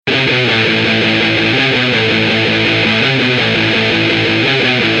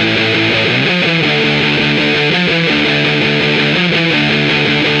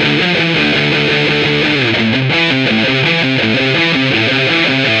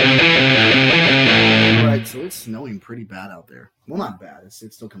it's snowing pretty bad out there. Well, not bad. It's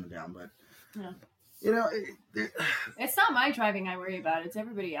still coming down, but Yeah. you know, It's not my driving I worry about. It's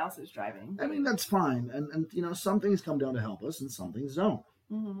everybody else's driving. I mean, that's fine. And you know, some things come down to help us, and some things don't.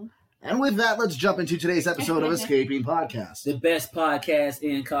 Mm-hmm. And with that, let's jump into today's episode of Escaping Podcast. The best podcast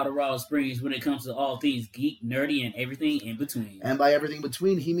in Colorado Springs when it comes to all things geek, nerdy, and everything in between. And by everything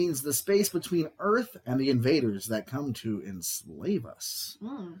between, he means the space between Earth and the invaders that come to enslave us.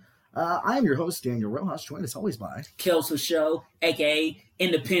 I am your host, Daniel Rojas, joined as always by Kelso Show, a.k.a.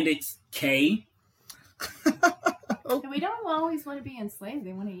 Independence K. And we don't always want to be enslaved.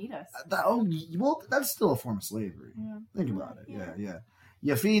 They want to eat us. Well, that's still a form of slavery. Yeah. Think about it. Yeah.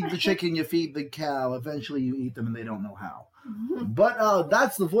 You feed the chicken, you feed the cow. Eventually, you eat them, and they don't know how. But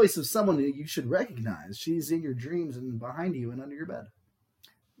that's the voice of someone that you should recognize. She's in your dreams and behind you and under your bed.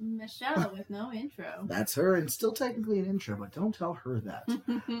 Michelle with no intro. That's her, and still technically an intro, but don't tell her that.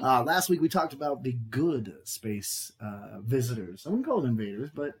 Last week, we talked about the good space visitors. I wouldn't call them invaders,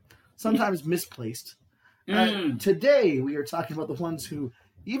 but sometimes misplaced. Today, we are talking about the ones who,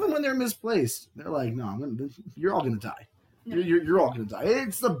 even when they're misplaced, they're like, no, you're all going to die. No. You're all going to die.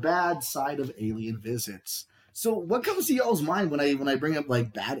 It's the bad side of alien visits. So what comes to y'all's mind when I bring up,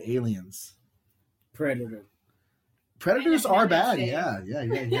 like, bad aliens? Predator. Predators are bad. Day. Yeah.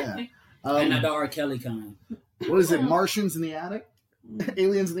 And not the R. Kelly kind. What is it, Martians in the attic?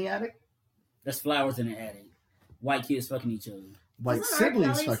 Aliens in the attic? That's flowers in the attic. White kids fucking each other. White Doesn't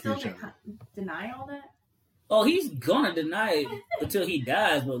siblings R. Kelly fucking each still other. deny all that? Oh, he's gonna deny it until he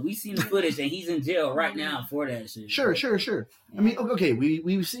dies, but we seen the footage and he's in jail right now for that shit. Sure. I mean, okay,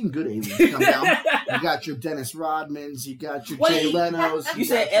 we've seen good aliens come down. You got your Dennis Rodmans, you got your Jay Leno's. You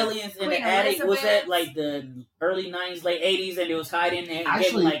said aliens in the Queen attic. Was Elizabeth. that like the early 90s, late 80s, and it was hiding and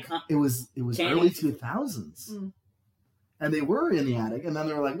Actually, like it was candy. early 2000s. And they were in the attic, and then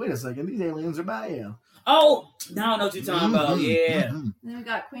they were like, wait a second, these aliens are bio. Oh, now I know what you're talking about. Yeah. Then we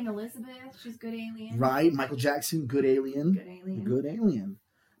got Queen Elizabeth. She's good alien. Right, Michael Jackson, good alien. Good alien. Good alien.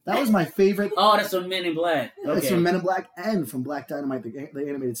 That was my favorite. Oh, that's from Men in Black. Okay. That's from Men in Black and from Black Dynamite, the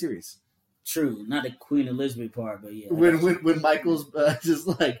animated series. True, not the Queen Elizabeth part, but yeah. When Michael's just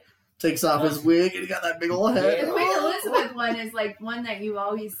like takes off his wig and he got that big old head. Yeah. The Queen Elizabeth one is like one that you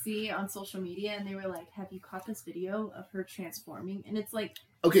always see on social media, and they were like, "Have you caught this video of her transforming?" And it's like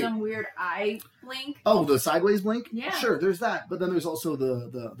some weird eye blink. Oh, the sideways blink? Yeah. Sure, there's that. But then there's also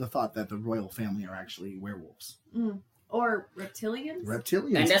the thought that the royal family are actually werewolves. Or reptilians.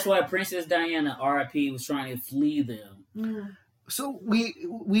 Reptilians. And that's why Princess Diana, R.I.P., was trying to flee them. So we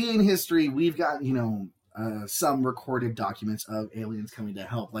in history, we've got, some recorded documents of aliens coming to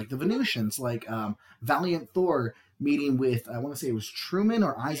help, like the Venusians, like Valiant Thor meeting with, I want to say it was Truman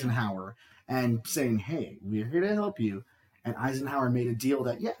or Eisenhower, and saying, hey, we're here to help you. And Eisenhower made a deal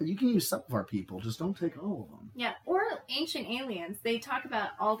that, yeah, you can use some of our people, just don't take all of them. Yeah, or ancient aliens. They talk about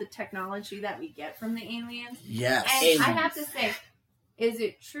all the technology that we get from the aliens. Yes. And Aliens. I have to say, is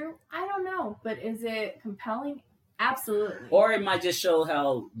it true? I don't know. But is it compelling? Absolutely. Or it might just show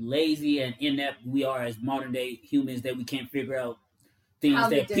how lazy and inept we are as modern day humans, that we can't figure out things How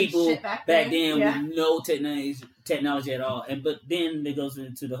they that did people shit back then then. with no technology at all. But then it goes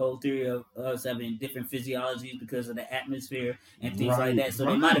into the whole theory of us having different physiologies because of the atmosphere and things like that. So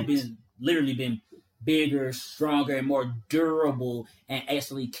they might have literally been bigger, stronger, and more durable, and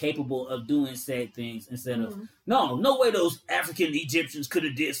actually capable of doing said things instead of no way those African Egyptians could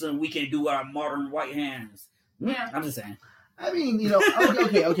have did something we can do with our modern white hands. Yeah. I'm just saying. I mean,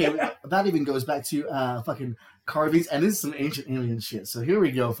 okay. That even goes back to fucking carvings, and this is some ancient alien shit. So here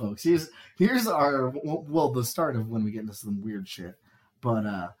we go, folks. Here's our the start of when we get into some weird shit. But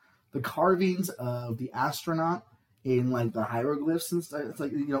the carvings of the astronaut in like the hieroglyphs and stuff. It's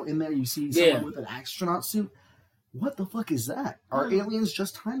like, in there you see someone with an astronaut suit. What the fuck is that? Are aliens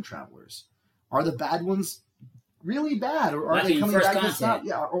just time travelers? Are the bad ones really bad, or are they coming back to stop?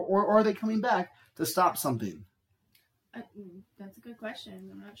 Yeah, or are they coming back to stop something? That's a good question.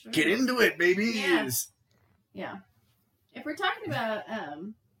 I'm not sure. Get into it, baby. Yeah. If we're talking about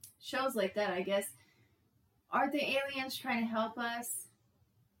shows like that, I guess, are the aliens trying to help us?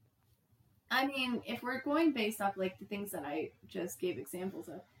 I mean, if we're going based off like the things that I just gave examples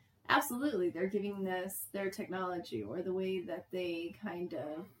of, absolutely, they're giving us their technology or the way that they kind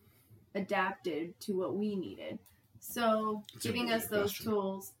of adapted to what we needed. So giving us those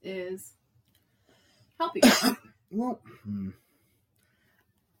tools is helping us. Well,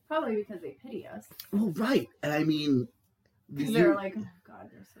 probably because they pity us. Well, right. And I mean, they're like, oh God,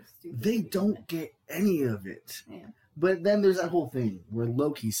 they're so stupid. They don't get any of it. Yeah. But then there's that whole thing where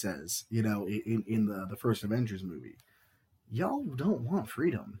Loki says, in the first Avengers movie, y'all don't want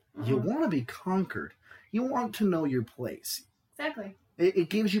freedom. You want to be conquered. You want to know your place. Exactly. It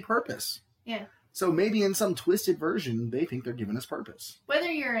gives you purpose. Yeah. So maybe in some twisted version, they think they're giving us purpose. Whether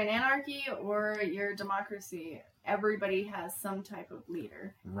you're an anarchy or you're a democracy, everybody has some type of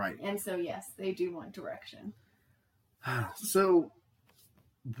leader. Right. And so, yes, they do want direction. So,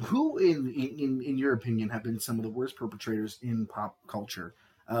 who, in your opinion, have been some of the worst perpetrators in pop culture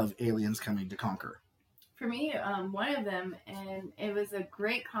of aliens coming to conquer? For me, one of them, and it was a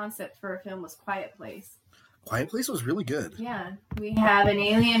great concept for a film, was Quiet Place. Quiet Place was really good. Yeah, we have an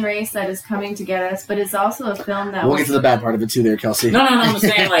alien race that is coming to get us, but it's also a film that We'll get to the bad part of it too there, Kelsey. No, I'm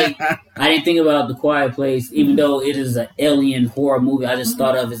saying, like, I didn't think about The Quiet Place, even though it is an alien horror movie. I just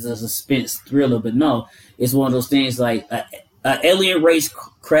thought of it as a suspense thriller, but no, it's one of those things like an alien race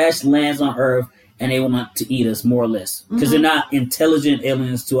crash lands on Earth, and they want to eat us, more or less. Because they're not intelligent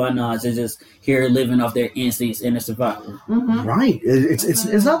aliens to our knowledge. They're just here living off their instincts and their survival. Right.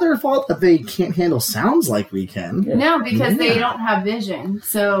 It's not their fault that they can't handle sounds like we can. Yeah. No, because they don't have vision,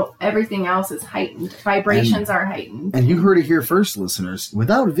 so everything else is heightened. Vibrations are heightened. And you heard it here first, listeners.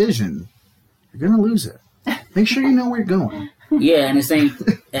 Without vision, you're going to lose it. Make sure you know where you're going. Yeah, and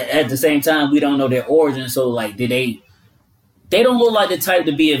at the same time, we don't know their origin. So, like, they don't look like the type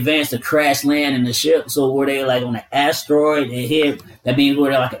to be advanced to crash land in the ship. So were they like on an asteroid and hit? That means were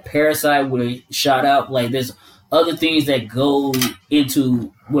they like a parasite where they shot out? Like there's other things that go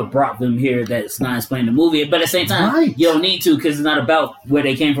into what brought them here that's not explained in the movie. But at the same time, you don't need to because it's not about where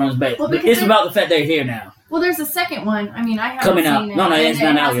they came from. It's about the fact they're here now. Well, there's a second one. I mean, I haven't Coming seen out. it. No, it's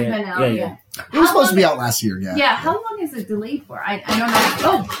not out yet. Been out Yeah. It was supposed to be out last year, yeah. Yeah, how long is it delayed for? I don't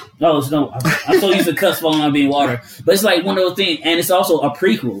know. No, it's no. I'm so used to cuss falling on being water. But it's like one of those things, and it's also a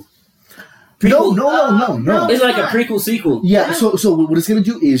prequel. No. It's like a prequel sequel. Yeah, so what it's going to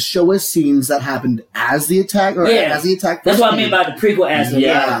do is show us scenes that happened as the attack, as the attack. That's what I mean by the prequel aspect.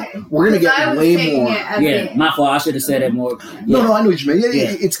 Yeah, we're going to get way more. Yeah, my fault. I should have said that more. Yeah. No, I know what you mean.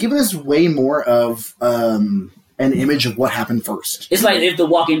 It's giving us way more of an image of what happened first. It's like if The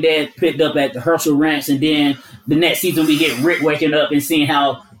Walking Dead picked up at the Herschel Ranch, and then the next season we get Rick waking up and seeing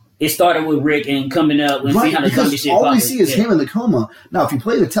how it started with Rick and coming up and seeing how the zombie shit all we see is him in the coma. Now, if you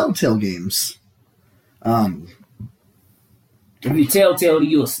play the Telltale games, if you Telltale,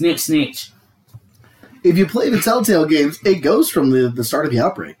 you a snitch. If you play the Telltale games, it goes from the start of the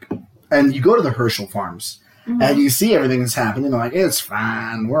outbreak, and you go to the Herschel farms. Mm-hmm. And you see everything that's happening. Like, it's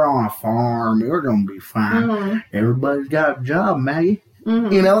fine. We're on a farm. We're going to be fine. Mm-hmm. Everybody's got a job, Maggie.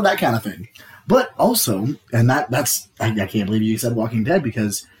 Mm-hmm. You know, that kind of thing. But also, and that's I can't believe you said Walking Dead,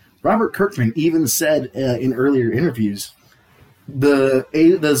 because Robert Kirkman even said in earlier interviews,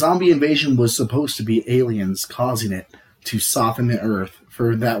 the zombie invasion was supposed to be aliens causing it to soften the earth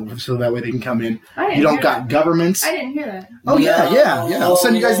so that way they can come in. You don't got governments. I didn't hear that. Oh yeah. I'll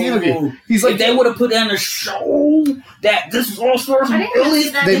send you guys the interview. He's like, if they would have put down the show that this is all sorts of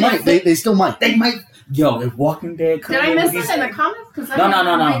aliens, they might. They still might. They might. Yo, if Walking Dead. Did I miss that in the comics?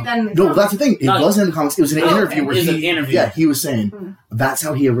 No. No, that's the thing. It wasn't in the comics. It was an interview where he was saying that's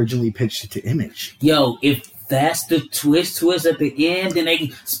how he originally pitched it to Image. Yo, if that's the twist at the end, then they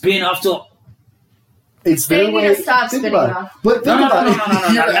can spin off to. It's their way to stop spinning off. But think about it.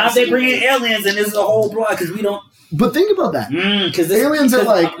 Now they bring in aliens, and this is a whole plot because we don't. But think about that. Because aliens are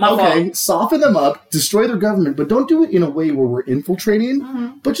like, okay, soften them up, destroy their government, but don't do it in a way where we're infiltrating.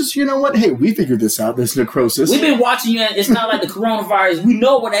 Mm-hmm. But just, you know what? Hey, we figured this out, this necrosis. We've been watching you, and it's not like the coronavirus. We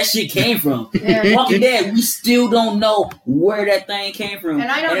know where that shit came from. Walking Dead, we still don't know where that thing came from. And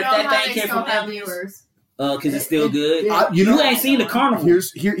I don't know how they still have viewers. Because it's still good. You ain't seen the carnival.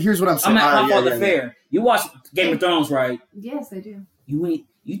 Here's what I'm saying. I'm at the fair. You watch Game of Thrones, right? Yes, I do.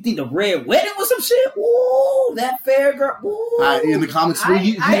 You think the Red Wedding was some shit? Ooh, that fair girl. Ooh. In the comics,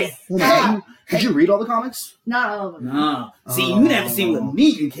 did you read all the comics? Not all of them. No. See, you never seen when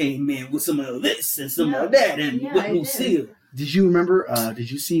Negan came in with some of this and some of that, and with Lucille. Did you remember?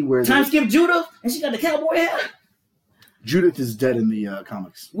 Did you see where time skip Judith and she got the cowboy hat? Judith is dead in the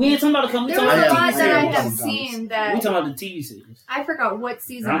comics. We ain't talking about the comics. There was a lot that I have seen that. We talking about the TV series. I forgot what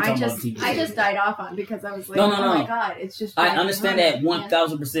season I just died off on because I was like, no. Oh my god, it's just. I understand that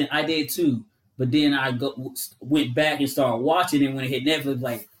 1000%. I did too, but then I went back and started watching it when it hit Netflix.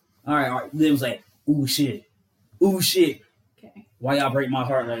 Like, all right. Then it was like, ooh shit. Okay. Why y'all break my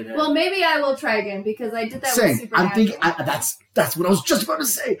heart like that? Well, maybe I will try again because I did that with Supernatural. I'm thinking that's what I was just about to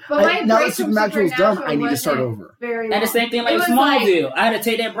say. But now that Supernatural's done, I need to start over. And the same thing like Smallville. I had to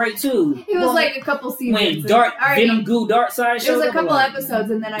take that break too. It was like a couple seasons. When Venom Goo Darkseid showed up. It was a couple episodes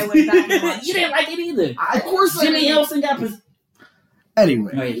and then I went back and watched You didn't like it either. Of course I Jimmy Olsen got...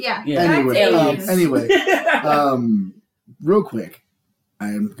 Anyway. Yeah. Anyway. real quick, I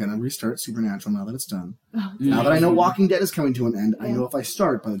am going to restart Supernatural now that it's done. Oh, Now that I know Walking Dead is coming to an end, I know if I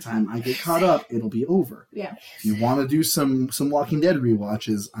start, by the time I get caught up, it'll be over. Yeah. If you want to do some Walking Dead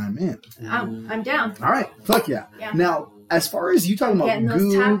rewatches, I'm in. I'm down. All right. Fuck yeah. Yeah. Now, as far as you talking about Getting those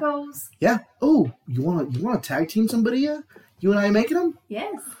goo, tacos. yeah. Oh, you want to tag team somebody? Yeah. You and I making them?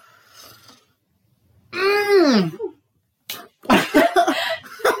 Yes.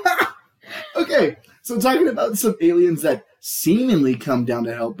 Okay. So talking about some aliens that seemingly come down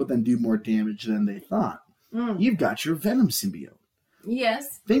to help, but then do more damage than they thought. You've got your Venom symbiote.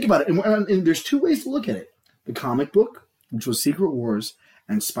 Yes. Think about it. And there's two ways to look at it. The comic book, which was Secret Wars,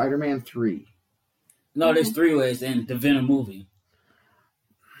 and Spider-Man 3. No, there's 3 ways in the Venom movie.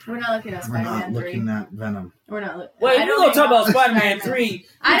 We're not looking at We're not Spider-Man 3. looking at Venom. We're not looking. Wait, we're going to talk about Spider-Man 3.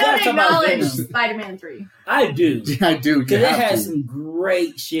 I don't acknowledge Venom. Spider-Man 3. I do. Yeah, I do. Because it has some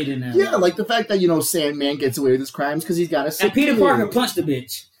great shit in there. Yeah, like the fact that, Sandman gets away with his crimes because he's got a sick And Peter kid. Parker punched the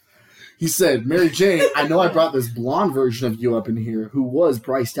bitch. He said, Mary Jane, I know I brought this blonde version of you up in here who was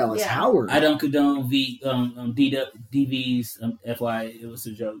Bryce Dallas Howard. I don't condone DV's. FYI, it was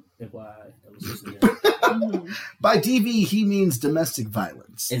a joke. FYI, it was just a joke. By DV, he means domestic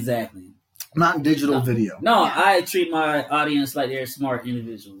violence. Exactly. Not digital video. No, I treat my audience like they're smart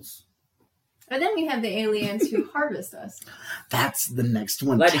individuals. But then we have the aliens who harvest us. That's the next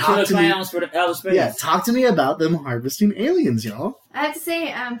one. Like the killer clowns for the outer space. Yeah, talk to me about them harvesting aliens, y'all. I have to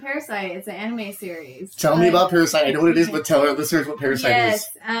say, Parasite, it's an anime series. Tell me about Parasite. I know what it is, but tell our listeners what Parasite is.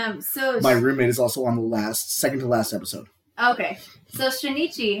 So My roommate is also on the second to last episode. Okay. So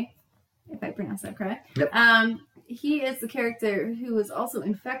Shinichi, if I pronounce that correct, Yep. he is the character who was also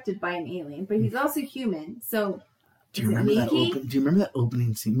infected by an alien, but he's also human. So Do you remember that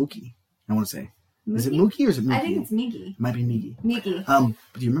opening scene? Mookie, I want to say. Is it Mookie or is it Mookie? I think it's Miki. It might be Miki. Miki. But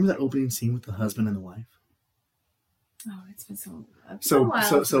do you remember that opening scene with the husband and the wife? Oh, it's been so So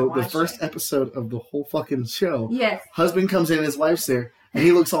while the first episode of the whole fucking show. Yes. Husband comes in and his wife's there, and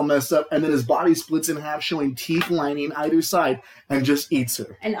he looks all messed up, and then his body splits in half, showing teeth lining either side, and just eats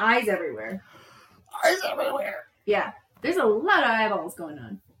her. And eyes everywhere. Eyes everywhere. Yeah. There's a lot of eyeballs going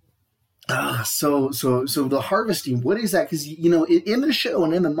on. So the harvesting, what is that? Because, in the show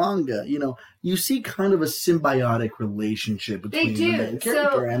and in the manga, you see kind of a symbiotic relationship between the main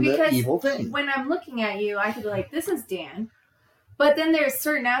character and the evil thing. When I'm looking at you, I could be like, this is Dan. But then there's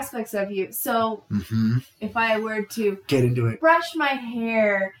certain aspects of you. So if I were to get into it, brush my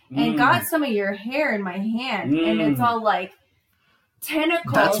hair and got some of your hair in my hand, and it's all like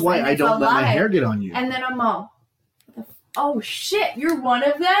tentacles. That's why I don't let my hair get on you. And then I'm all, oh shit, you're one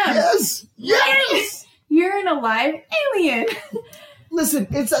of them. Yes. You're an alive alien. Listen,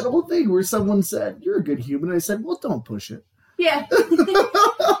 it's that old thing where someone said, you're a good human. And I said, well, don't push it. Yeah.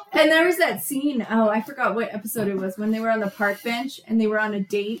 And there was that scene, I forgot what episode it was, when they were on the park bench and they were on a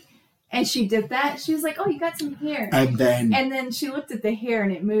date and she did that. She was like, oh, you got some hair. And then she looked at the hair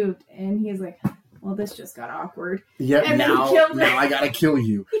and it moved and he's like, well, this just got awkward. Yep, and now I gotta kill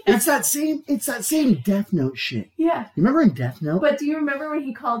you. Yeah. It's that same Death Note shit. Yeah. You remember in Death Note? But do you remember when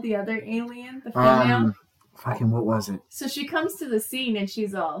he called the other alien, the female? What was it? So she comes to the scene and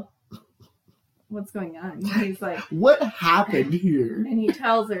she's all, what's going on? And he's like, what happened here? And he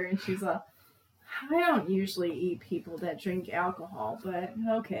tells her and she's all, I don't usually eat people that drink alcohol, but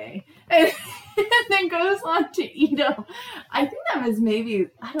okay. And then goes on to eat them. I think that was maybe,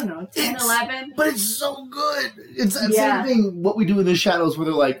 10, 11. But it's so good. It's that same thing, what we do in the shadows, where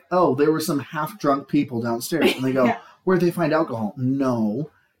they're like, oh, there were some half-drunk people downstairs. And they go, where'd they find alcohol?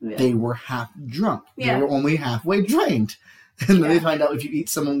 No, they were half drunk. They were only halfway drained. And then they find out if you eat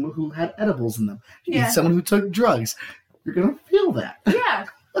someone who had edibles in them, you eat someone who took drugs, you're going to feel that. Yeah.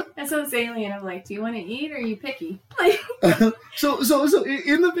 And so this alien, I'm like, do you want to eat or are you picky? So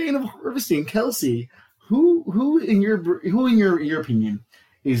in the vein of harvesting, Kelsey, who in your opinion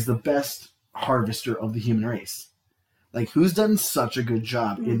is the best harvester of the human race? Like, who's done such a good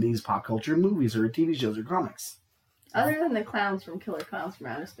job in these pop culture movies or TV shows or comics? Other than the clowns from Killer Clowns from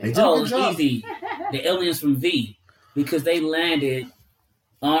Outer Space. Easy. The aliens from V, because they landed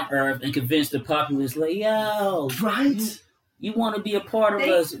on Earth and convinced the populace, like, yo, right. You want to be a part of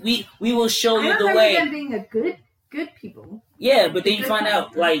us? We will show you the way. I remember them being a good people. Yeah, but then you find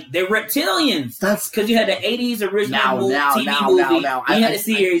out like they're reptilians. That's because you had the '80s original TV movie. You had the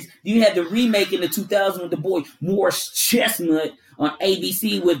series. You had the remake in the 2000 with the boy Morris Chestnut on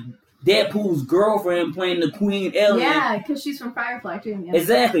ABC with Deadpool's girlfriend playing the Queen alien. Yeah, because she's from Firefly too. Yeah.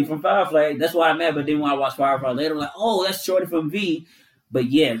 Exactly, from Firefly. That's why I'm mad. But then when I watched Firefly later, I'm like, oh, that's Shorty from V. But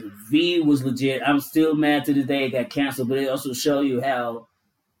yeah, V was legit. I'm still mad to this day it got canceled, but it also shows you how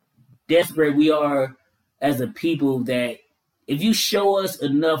desperate we are as a people that if you show us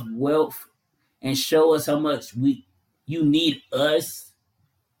enough wealth and show us how much you need us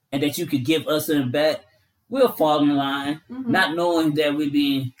and that you could give us in back, we'll fall in line, not knowing that we're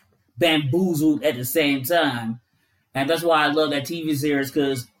being bamboozled at the same time. And that's why I love that TV series,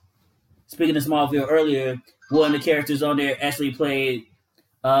 because speaking of Smallville earlier, one of the characters on there actually played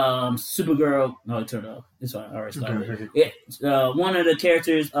Supergirl. No, it turned off. It's fine. All right, one of the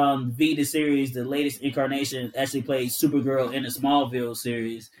characters, the series, the latest incarnation, actually played Supergirl in the Smallville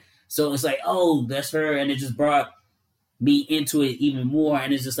series. So it's like, oh, that's her, and it just brought me into it even more.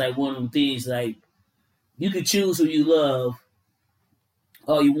 And it's just like one of them things, like, you can choose who you love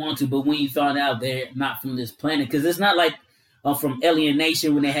all you want to, but when you find out they're not from this planet, because it's not like from Alien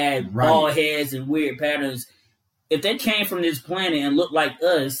Nation when they had bald heads and weird patterns. If they came from this planet and looked like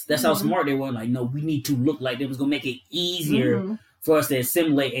us, that's how smart they were. Like, no, we need to look like them. It's going to make it easier for us to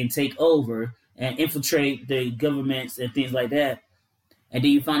assimilate and take over and infiltrate the governments and things like that. And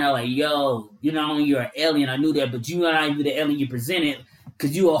then you find out, like, yo, you not only you're an alien, I knew that, but you are not even the alien you presented,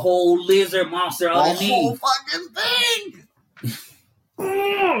 because you a whole lizard monster underneath. The whole fucking thing!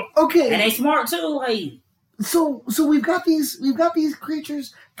 Okay. And they smart, too, like... So we've got these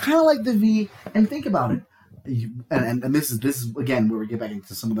creatures, kind of like the V, and think about it. And this is again where we get back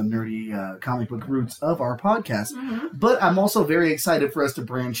into some of the nerdy comic book roots of our podcast. But I'm also very excited for us to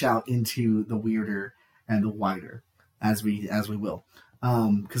branch out into the weirder and the wider as we will,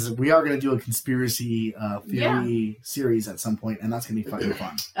 because we are going to do a conspiracy theory series at some point, and that's going to be fucking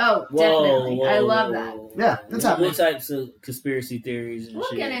fun. Oh, definitely! I love that. Yeah, that's happening. What types of conspiracy theories? And we'll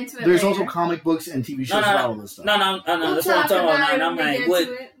shit? Get into it. There's later. Also comic books and TV shows and all this stuff. No. That's what I'm talking about. And I'm like,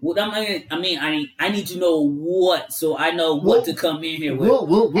 what? I need to know what, so I know what to come in here with.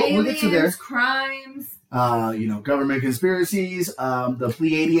 We'll get to there. Crimes. Government conspiracies, the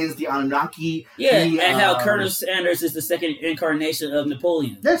Pleiadians, the Anunnaki. Yeah, and how Colonel Sanders is the second incarnation of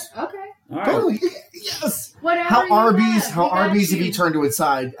Napoleon. Yes. Okay. All right. Totally. Yes. Whatever. How Arby's, if you turn to its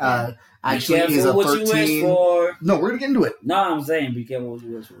side, actually is a 13. What you wish for. No, we're gonna get into it. No, I'm saying be careful what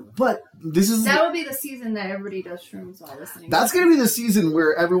you wish for. But that will be the season that everybody does shrooms while listening. That's gonna be the season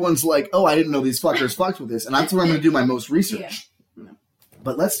where everyone's like, "Oh, I didn't know these fuckers fucked with this," and that's where I'm gonna do my most research. Yeah.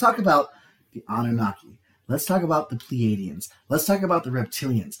 But let's talk about the Anunnaki. Let's talk about the Pleiadians. Let's talk about the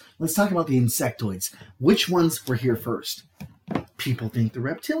reptilians. Let's talk about the insectoids. Which ones were here first? People think the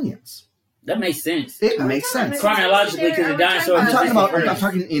reptilians. That makes sense. It makes sense. Chronologically, because the dinosaurs. I'm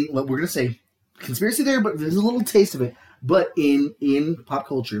talking in what we're going to say conspiracy there, but there's a little taste of it. But in pop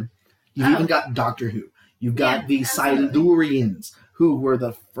culture, you've even got Doctor Who. You've got the Silurians, who were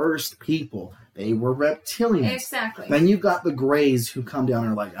the first people. They were reptilians. Exactly. Then you've got the Greys who come down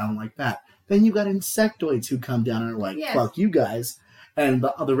and are like, I don't like that. Then you've got insectoids who come down and are like, fuck you guys. And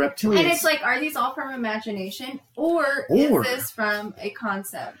the other reptilians. And it's like, are these all from imagination? Or is this from a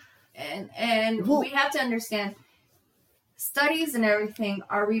concept? And we have to understand, studies and everything,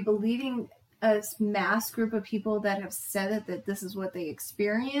 are we believing a mass group of people that have said that this is what they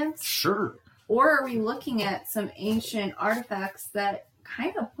experienced? Sure. Or are we looking at some ancient artifacts that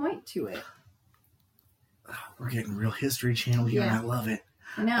kind of point to it? We're getting real History Channel here, and I love it.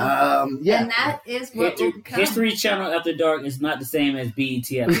 I know. Yeah. And that is what History Channel After Dark is not the same as BET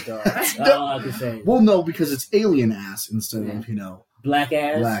After Dark. That's all I can say. Well, no, because it's alien ass instead of, black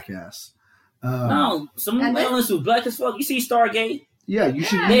ass. Black ass. No, some aliens were black as fuck. You see Stargate? Yeah, you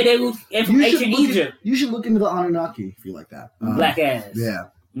should. They were from ancient Egypt. You should look into the Anunnaki if you like that. Black ass. Yeah.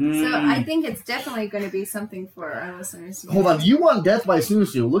 So I think it's definitely going to be something for our listeners. Hold on. You want Death by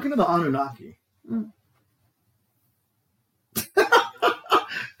Snoo? Look into the Anunnaki.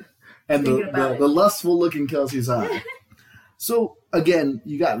 And the lustful look in Kelsey's eye. So again,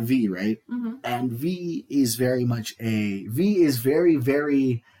 you got V, right? Mm-hmm. And V is very,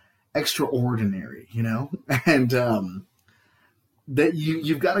 very extraordinary, And that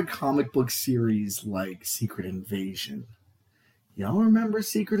you've got a comic book series like Secret Invasion. Y'all remember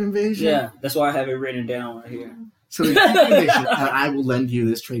Secret Invasion? Yeah, that's why I have it written down right here. So the Secret Invasion, I will lend you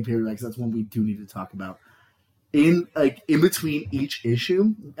this trade paperback because that's one we do need to talk about. In between each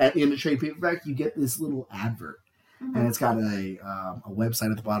issue, in the trade paperback, you get this little advert, and it's got a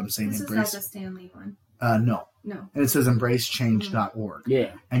website at the bottom saying this "Embrace." This is not the Stanley one. No. And it says "EmbraceChange.org."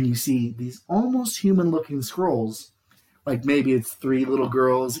 Yeah. And you see these almost human-looking scrolls, like maybe it's 3 little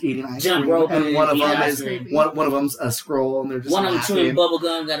girls eating ice cream, and one of them's a scroll, and they're just one of them chewing bubble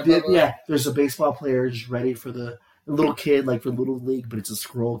gum. Got a bubble. Yeah. There's a baseball player just ready for the little kid, like for Little League, but it's a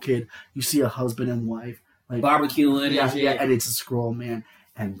scroll kid. You see a husband and wife. Like, barbecuing, and it's a scroll, man.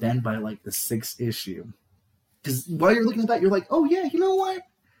 And then by like the 6th issue, because while you're looking at that, you're like, oh yeah, you know what?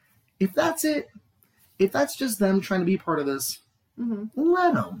 If that's it, if that's just them trying to be part of this,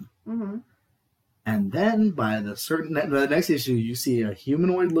 let them. Mm-hmm. And then by the next issue, you see a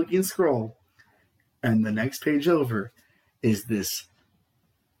humanoid-looking Skrull, and the next page over is this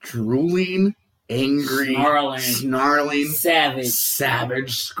drooling, angry, snarling,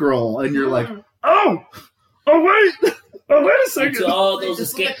 savage Skrull, and you're like, oh wait a second. To all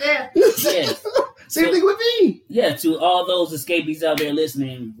those Same thing with me. Yeah, to all those escapees out there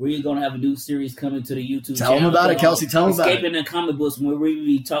listening, we're going to have a new series coming to the YouTube channel. Tell them about it, Kelsey. Tell them about it. Escaping the comic books, where we'll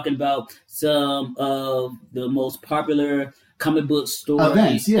be talking about some of the most popular comic book story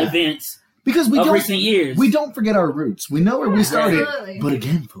events because we of don't, recent years. We don't forget our roots. We know where we started. Absolutely. But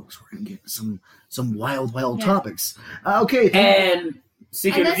again, folks, we're going to get some wild topics. Okay. And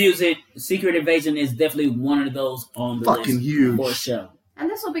Secret Invasion is definitely one of those on the fucking list huge for sure. And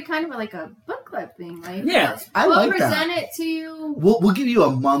this will be kind of like a book club thing. Like, yeah, I we'll like present that. it to you. We'll give you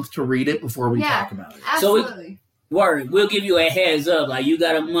a month to read it before we talk about it. Absolutely. We'll give you a heads up. Like, you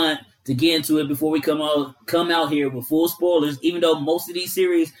got a month to get into it before we come out here with full spoilers, even though most of these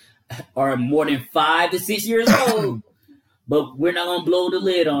series are more than 5 to 6 years old. But we're not going to blow the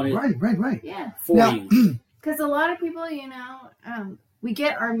lid on it. Right. Yeah. For you. Because a lot of people, we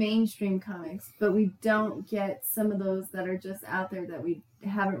get our mainstream comics, but we don't get some of those that are just out there that we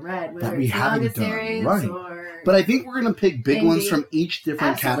haven't read, whether it's manga series or... But I think we're going to pick big ones from each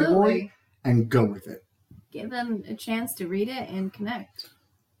different category and go with it. Give them a chance to read it and connect.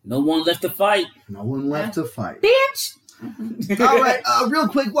 No one left to fight. No one left to fight. Bitch! All right, real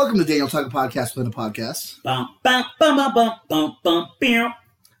quick, welcome to Daniel Talk Podcast within a podcast. Bum, bum, bum, bum, bum, bum, bum, bum.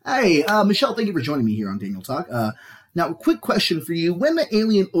 Hey, Michelle, thank you for joining me here on Daniel Talk. Now, a quick question for you. When the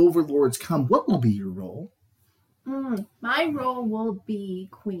alien overlords come, what will be your role? My role will be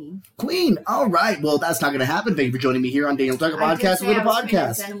Queen. Queen. All right. Well, that's not going to happen. Thank you for joining me here on Daniel Talk Podcast with a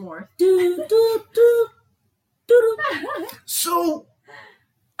podcast. So,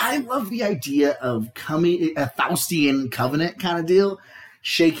 I love the idea of coming a Faustian covenant kind of deal,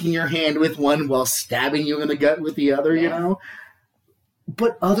 shaking your hand with one while stabbing you in the gut with the other, you know?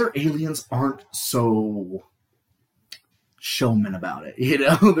 But other aliens aren't so showman about it, you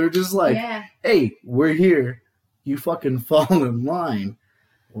know? They're just like, hey, we're here. You fucking fall in line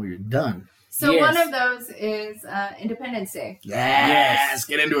or you're done. So one of those is Independence Day. Yes.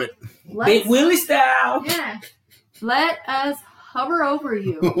 Get into it. Big Willie style. Yeah. Let us hover over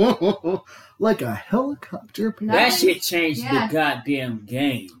you. Like a helicopter. That shit changed the goddamn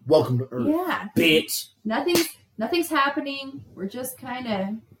game. Welcome to Earth. Yeah. Bitch. Nothing's happening. We're just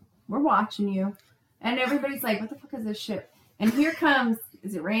we're watching you. And everybody's like, what the fuck is this shit? And here comes,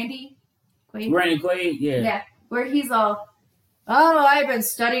 is it Randy Quaid? Randy Quaid, yeah. Yeah. Where he's all, oh, I've been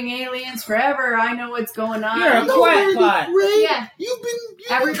studying aliens forever. I know what's going on. You're a quackpot. Yeah. You've been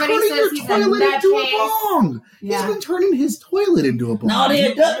Everybody turning says your he's toilet a into a nutcase. bong. Yeah. He's been turning his toilet into a bong. No, they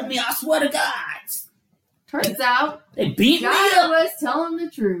abducted me. I swear to God. Turns out, they beat me John up. was telling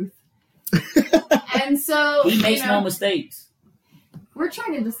the truth. And so, he makes no mistakes. We're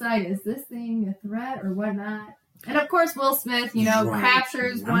trying to decide, is this thing a threat or whatnot? And of course, Will Smith,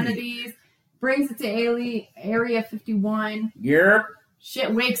 captures one of these, brings it to Area 51. Yep.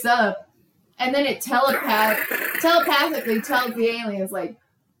 Shit wakes up, and then it telepathically tells the aliens, like,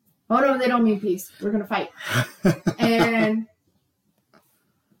 oh no, they don't mean peace. We're going to fight. And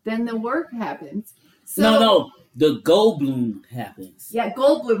then the war happens. So, No. The Goldblum happens. Yeah,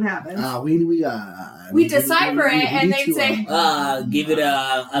 Goldblum happens. We decipher it, and they say, give it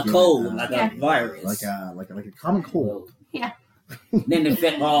a cold, like a virus. Like a common cold. Yeah. Then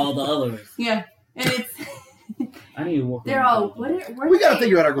infect all the others. Yeah. And it's... I need to work. They're all... We gotta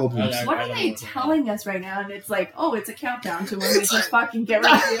figure out our Goldblums. What are they telling us right now? And it's like, oh, it's a countdown to when we just fucking get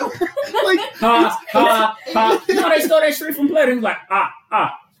rid of you. Like, ha. No, they stole that straight from Plato. He's like,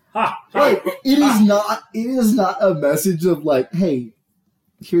 Right. It is not a message of like, hey,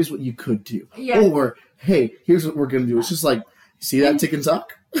 here's what you could do. Yeah. Or, hey, here's what we're going to do. It's just like, see that tick and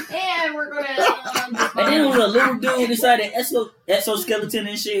talk? And we're going to... and then when a little dude decided exoskeleton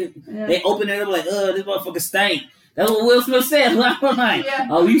and shit, they open it up like, this motherfucker stank. That's what Will Smith said. Like,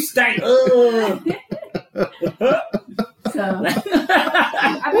 oh, you stank. So, I've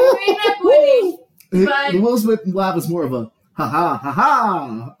been reading that footage, but... The Will Smith laugh is more of a,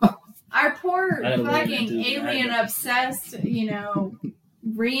 ha. Our poor fucking alien-obsessed,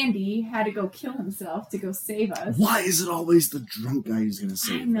 Randy had to go kill himself to go save us. Why is it always the drunk guy who's going to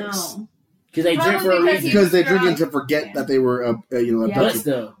save us? I know. Because they drink for a reason. Because they're drinking to forget that they were, abducted. Butt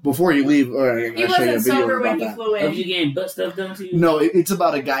stuff. Before you leave, he wasn't sober when he flew in. Are you getting butt stuff done to you? No, it's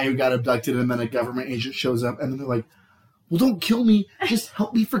about a guy who got abducted, and then a government agent shows up, and then they're like, well, don't kill me, just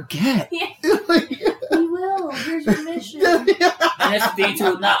help me forget. Yeah. here's your mission. And that's the thing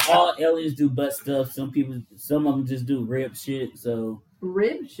too. Not all aliens do butt stuff. Some of them just do rib shit. So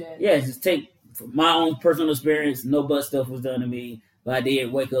Rib shit. yeah, just take my own personal experience. No butt stuff was done to me, but I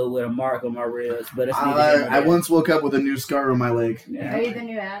did wake up with a mark on my ribs. But it's I once woke up with a new scar on my leg. Yeah. Are you the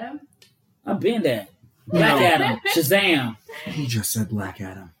new Adam? I've been that. Black Adam, Shazam. He just said Black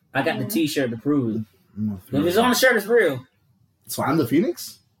Adam. I got the T-shirt to prove it. If it's So on the shirt, it's real. I'm the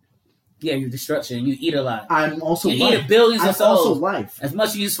Phoenix? Yeah, you're destruction. You eat a lot. I'm also You life. eat billions I'm of souls. also life. As much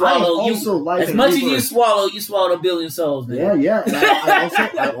as you I'm swallow, also life. as and much as rebirth. you swallow a billion souls. Man. Yeah, yeah.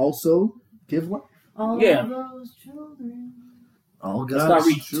 I also give life. All Yeah. of those children. All It's called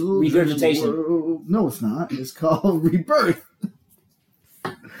God's children regurgitation. world. No, it's not. It's called rebirth.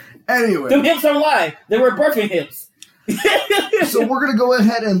 Anyway. Them hips are alive. They were birthing hips. So we're going to go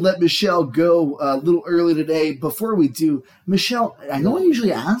ahead and let Michelle go a little early today. Before we do, Michelle, I know I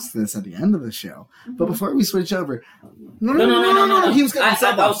usually ask this at the end of the show, but before we switch over, No. He was I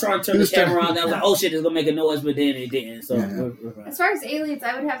was trying to turn the camera on. I was yeah. like, oh shit, it's going to make a noise, but then it didn't. So Yeah. we're fine. As far as aliens,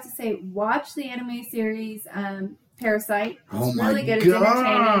 I would have to say watch the anime series Parasite. It's Oh my really good. It's God.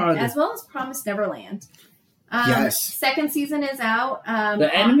 entertaining, as well as Promised Neverland. Yes. Second season is out.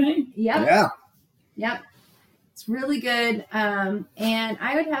 The anime? Yep. Yeah. It's really good. And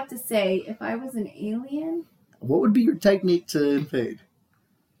I would have to say, if I was an alien, What would be your technique to invade?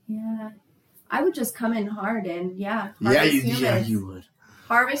 yeah, I would just come in hard and harvest humans. You would.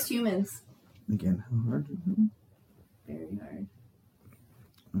 Harvest humans. Again, how hard? Very hard.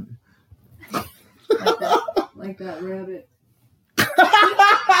 like that rabbit.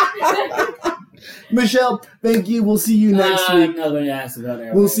 Michelle, thank you. We'll see you next week. I'm not going to ask about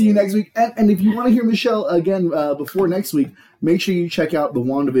that. We'll see you next week. And if you want to hear Michelle again before next week, make sure you check out the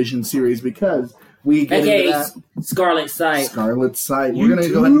WandaVision series because we get Okay, into that. Scarlet Sight. Scarlet Sight. We're going to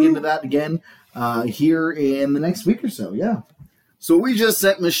go ahead and get into that again here in the next week or so. Yeah. So we just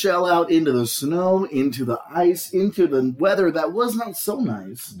sent Michelle out into the snow, into the ice, into the weather that was not so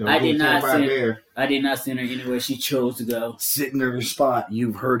nice. I did not send her anywhere. She chose to go. Sitting in her spot.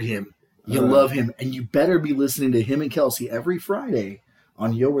 You've heard him. You love him. And you better be listening to him and Kelsey every Friday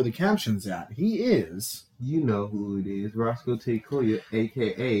on Yo Where the Caption's At. He is... You know who it is. Roscoe Takoya,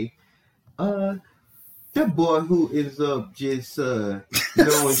 a.k.a. That boy who is up just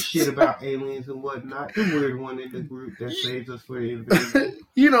knowing shit about aliens and whatnot. The weird one in the group that saves us for the invasion.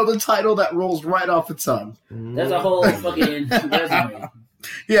 You know, the title that rolls right off the tongue. That's a whole fucking resume.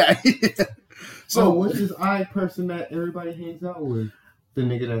 Yeah. So what's this odd person that everybody hangs out with? The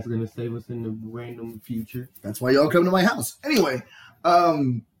nigga that's gonna save us in the random future. That's why y'all come to my house. Anyway,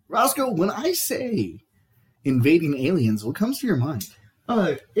 Roscoe, when I say invading aliens, what comes to your mind?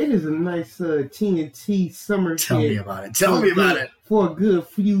 It is a nice TNT summer Tell hit me about it. Tell me about it. For a good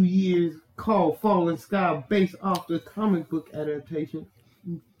few years, called Fallen Sky, based off the comic book adaptation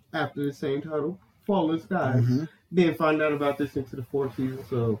after the same title, Fallen Sky. Mm-hmm. Didn't find out about this into the fourth season,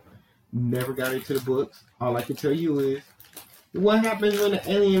 so never got into the books. All I can tell you is what happens when the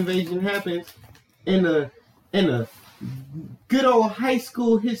alien invasion happens, and a good old high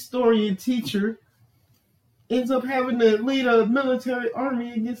school historian teacher ends up having to lead a military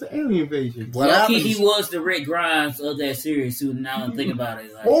army against the alien invasion. What Lucky happens? he was the Rick Grimes of that series, too. Now I think about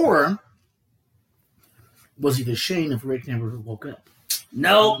it. Like, Or was he the Shane if Rick never woke up?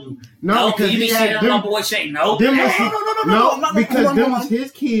 no, because you be he shitting had on my them. boy Shane. No, Them was No, no, because hold them on. was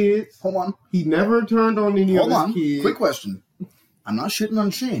his kids. Hold on. He never turned on any Hold of on. his kids. Quick question. I'm not shitting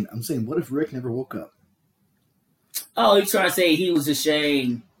on Shane. I'm saying, what if Rick never woke up? Oh, you trying to say he was a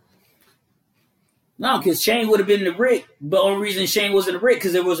Shane? No, because Shane would have been the Rick. But the only reason Shane wasn't a Rick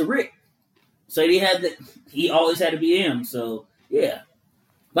because there was a Rick. So he always had to be him. So yeah,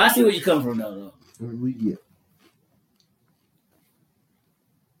 but I see where you come from though. Yeah.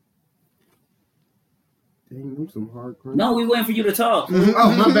 Dang, them some hard crunch. No, we waiting for you to talk.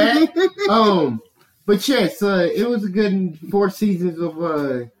 Oh, my bad. But yes, it was a good 4 seasons of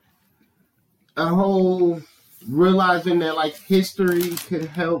a whole realizing that like history could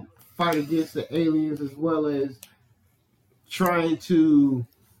help fight against the aliens as well as trying to,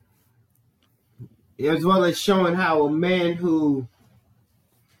 as well as showing how a man who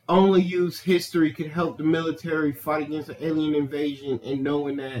only used history could help the military fight against the alien invasion, and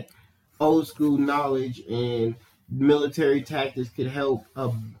knowing that old school knowledge and military tactics could help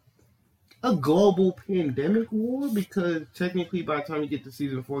a global pandemic war, because technically by the time you get to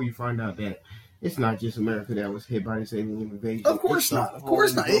season 4 you find out that it's not just America that was hit by this alien invasion. Of course It's not. the Of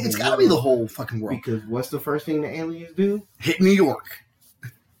course whole not. It's global got to be the world. whole fucking world. Because what's the first thing the aliens do? Hit New York.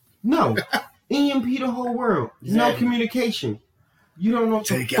 No. EMP the whole world. No Exactly. communication. You don't know what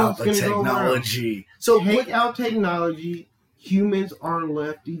Take the out fuck's the gonna go around. technology. So Take out technology, humans are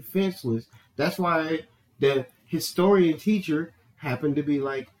left defenseless. That's why the historian teacher happened to be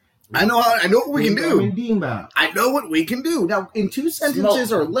like, I know what we can do. Dimebag. I know what we can do. Now, in 2 sentences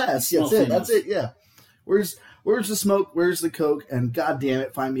Smoke. or less, that's it, yeah. Where's the smoke? Where's the coke? And God damn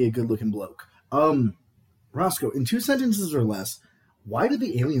it, find me a good-looking bloke. Roscoe, in 2 sentences or less, why did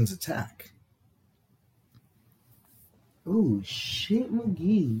the aliens attack? Oh, shit,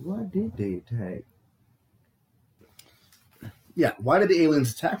 McGee. Why did they attack? Yeah, why did the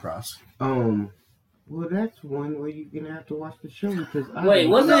aliens attack, Ross? Well, that's one where you're gonna have to watch the show because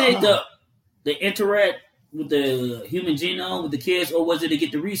Wasn't it the interact with the human genome with the kids, or was it to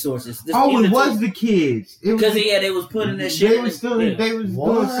get the resources? It was the kids. Because they was putting that shit. They was doing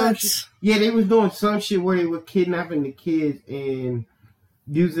some shit. Yeah, they was doing some shit where they were kidnapping the kids and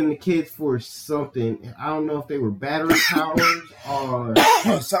using the kids for something. I don't know if they were battery powers or.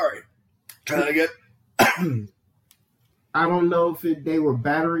 Sorry. Try that again. I don't know if they were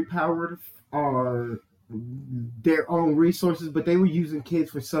battery powered or their own resources, but they were using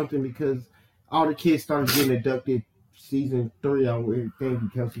kids for something because all the kids started getting abducted season 3. Thank you,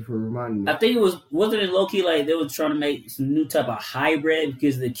 Kelsey, for reminding me. I think wasn't it low key like they were trying to make some new type of hybrid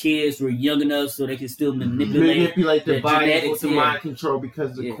because the kids were young enough so they could still manipulate their body genetics, with the mind control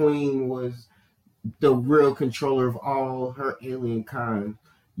because the queen was the real controller of all her alien kind.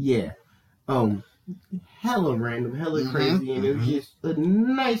 Yeah. Hella random, hella crazy, and it was just a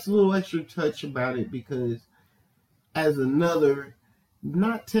nice little extra touch about it because as another,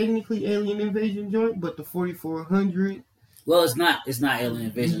 not technically alien invasion joint, but the 4400. Well, it's not alien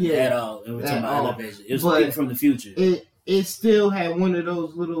invasion at all. We're talking about alien invasion. It was people from the future. It still had one of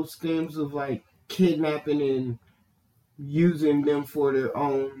those little schemes of like kidnapping and using them for their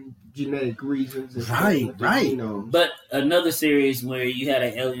own genetic reasons. And Right. You know. But another series where you had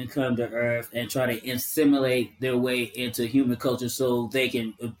an alien come to Earth and try to assimilate their way into human culture so they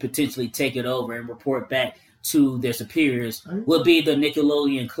can potentially take it over and report back to their superiors would be the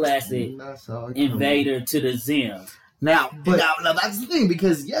Nickelodeon classic Invader to the Zim. Now that's the thing,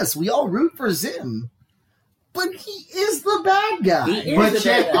 because yes, we all root for Zim, but he is the bad guy. But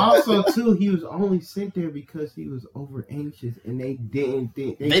yet also too, he was only sent there because he was over anxious, and they didn't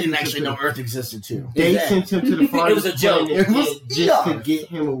think they didn't actually know Earth existed too. They sent him to the farthest It was a joke. It was just to get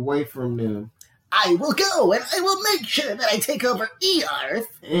him away from them. I will go and I will make sure that I take over Earth.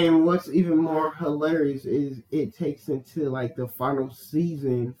 And what's even more hilarious is it takes until like the final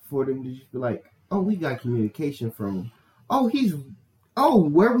season for them to just be like, "Oh, we got communication from him.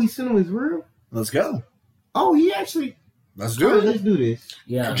 Where we sent him is real. Let's go. Oh, he actually. Let's do it. Let's do this.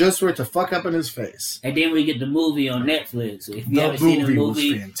 Yeah, just for it to fuck up in his face." And then we get the movie on Netflix. If you haven't seen the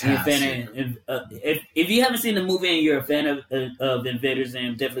movie, if you haven't seen the movie and you're a fan of Invaders,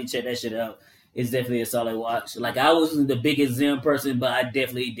 then definitely check that shit out. It's definitely a solid watch. Like, I wasn't the biggest Zim person, but I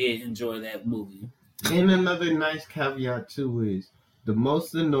definitely did enjoy that movie. And another nice caveat too is the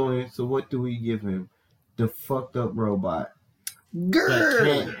most annoying. So what do we give him? The fucked up robot. That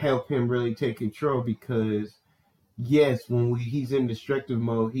can't help him really take control because, yes, when he's in destructive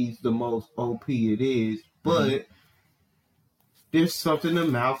mode, he's the most OP it is. But there's something the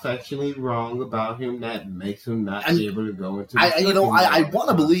mouth actually wrong about him that makes him not be able to go into. I want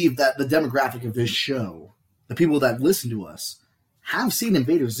to believe that the demographic of this show, the people that listen to us, have seen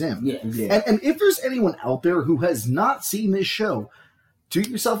Invader Zim. Yeah. And if there's anyone out there who has not seen this show, do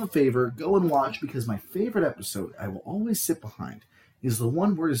yourself a favor, go and watch, because my favorite episode, I will always sit behind, is the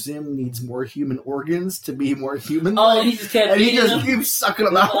one where Zim needs more human organs to be more human. Oh, he just keeps sucking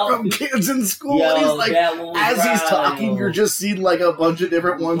them out from kids in school. And he's like, as he's talking, you're just seeing like a bunch of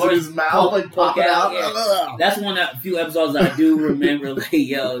different ones in his mouth, like popping out. Yeah. That's one of the few episodes I do remember. Like,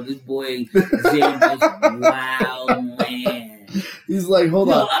 yo, this boy Zim is wild, man. He's like,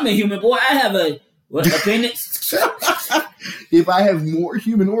 hold on, I'm a human boy. I have a appendix. If I have more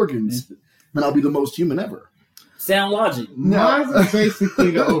human organs, then I'll be the most human ever. Sound logic. Mine is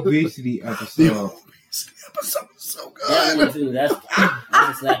basically the obesity episode. The obesity episode is so good. That one too. That's a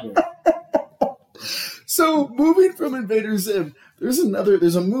slapper. So moving from Invader Zim, there's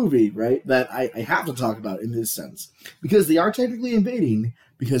a movie, right, that I have to talk about in this sense. Because they are technically invading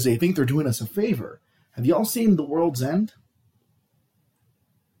because they think they're doing us a favor. Have y'all seen The World's End?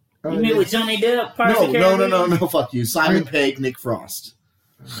 You mean with Johnny Depp? No, fuck you. Simon Pegg, Nick Frost.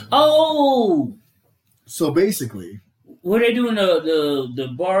 Oh! So basically, were they doing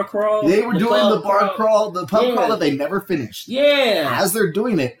the bar crawl? They were doing the bar crawl, the pub crawl that they never finished. Yeah. As they're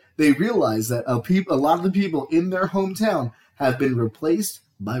doing it, they realize that a lot of the people in their hometown have been replaced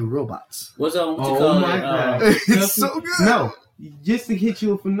by robots. What's on? Oh my god! It's so good. No, just to hit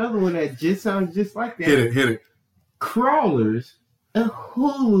you with another one that just sounds just like that. Hit it. Crawlers, a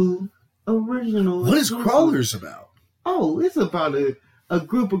Hulu original. What is Crawlers about? Oh, it's about a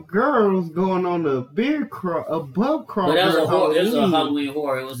group of girls going on a beer crawl, a pub crawl. But that was during it was a Halloween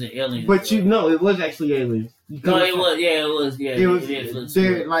horror. It wasn't alien. But you know, it was actually aliens. No, it was. Yeah, it was. Yeah, it was.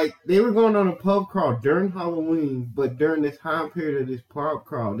 They were going on a pub crawl during Halloween, but during the time period of this pub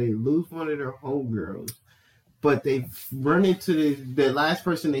crawl, they lose one of their homegirls. But they run into this. The last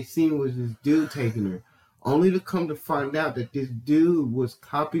person they seen was this dude taking her, only to come to find out that this dude was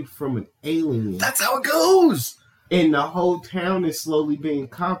copied from an alien. That's how it goes. And the whole town is slowly being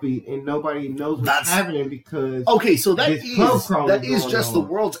copied, and nobody knows what's happening because so that is just the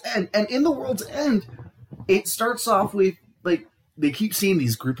world's end. And in the world's end, it starts off with like they keep seeing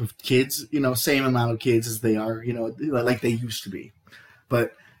these group of kids, same amount of kids as they are, like they used to be.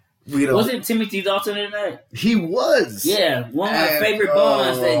 But wasn't Timothy Dalton in that? He was. Yeah, one of my favorite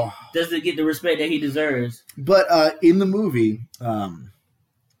Bonds that doesn't get the respect that he deserves. But in the movie, one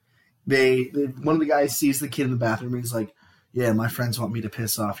of the guys sees the kid in the bathroom and he's like, yeah, my friends want me to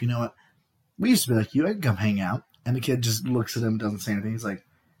piss off. You know what? We used to be like you. I can come hang out. And the kid just looks at him, doesn't say anything. He's like,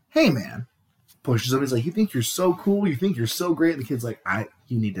 hey, man. Pushes him. He's like, you think you're so cool? You think you're so great? And the kid's like,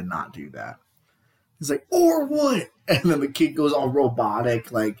 you need to not do that. He's like, or what? And then the kid goes all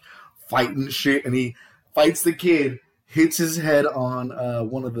robotic, like fighting shit. And he fights the kid, hits his head on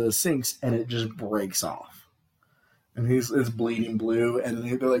one of the sinks, and it just breaks off. And it's bleeding blue,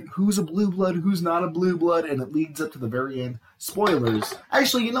 and they're like, who's a blue blood, who's not a blue blood, and it leads up to the very end. Spoilers.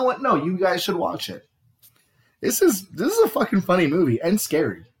 Actually, you know what? No, you guys should watch it. This is a fucking funny movie, and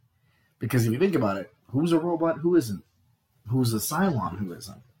scary. Because if you think about it, who's a robot, who isn't? Who's a Cylon, who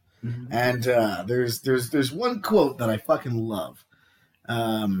isn't? Mm-hmm. And there's one quote that I fucking love.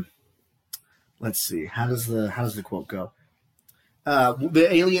 Let's see. How does the quote go? The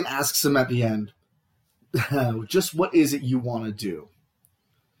alien asks him at the end, just what is it you want to do?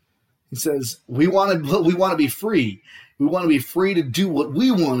 He says, we want to be free. We want to be free to do what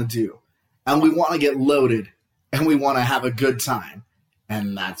we want to do. And we want to get loaded. And we want to have a good time.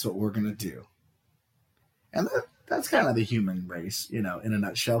 And that's what we're going to do. And that's kind of the human race, in a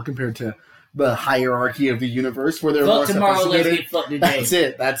nutshell, compared to the hierarchy of the universe where they're more tomorrow, let's get fucked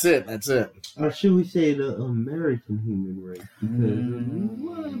today. That's it. Or should we say the American human race?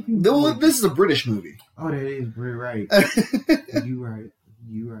 Because this is a British movie. Oh, that is very right. You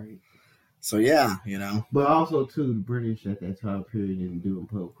right. So yeah, But also too, the British at that time period and doing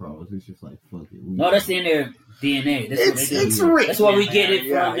pub crawls, it's just like fuck it. That's in their DNA. It's rich. That's why we get it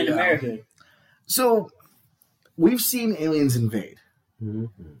from in America. So we've seen aliens invade.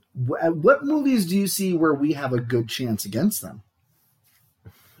 Mm-hmm. What movies do you see where we have a good chance against them?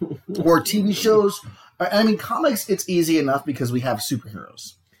 Or TV shows? I mean, comics, it's easy enough because we have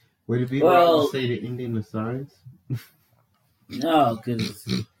superheroes. Would it be right to say the ending of science? No, because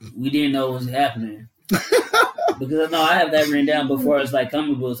we didn't know what was happening. Because I have that written down before. It's like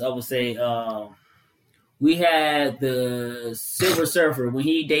comic books. I would say we had the Silver Surfer when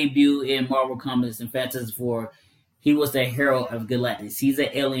he debuted in Marvel Comics and Fantastic Four. He was the hero of Galactus. He's an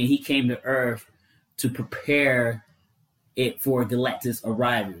alien. He came to Earth to prepare it for Galactus'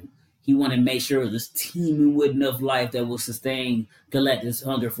 arrival. He wanted to make sure it was teeming with enough life that will sustain Galactus'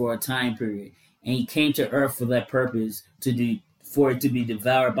 hunger for a time period. And he came to Earth for that purpose, for it to be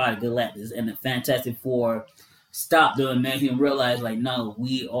devoured by Galactus. And the Fantastic Four stopped them and made him realize, like, no,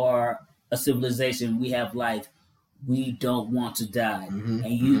 we are a civilization. We have life. We don't want to die. Mm-hmm,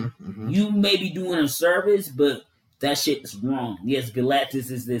 and you may be doing a service, but that shit is wrong. Yes,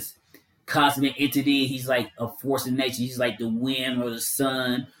 Galactus is this cosmic entity. He's like a force of nature. He's like the wind or the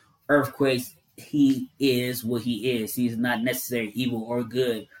sun, earthquakes. He is what he is. He's not necessarily evil or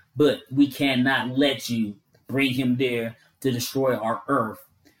good. But we cannot let you bring him there to destroy our Earth.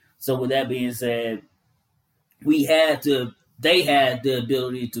 So with that being said, they had the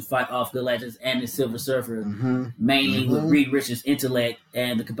ability to fight off Galactus and the Silver Surfer, mainly with Reed Richards' intellect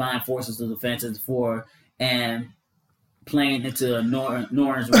and the combined forces of the Fantastic Four, and playing into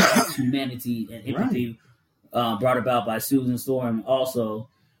Norton's humanity and empathy brought about by Susan Storm. Also,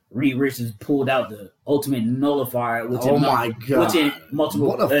 Reed Richards pulled out the ultimate nullifier, which which in multiple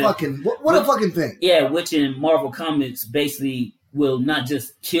what a fucking thing. Yeah, which in Marvel Comics basically will not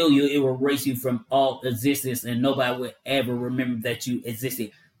just kill you, it will erase you from all existence, and nobody will ever remember that you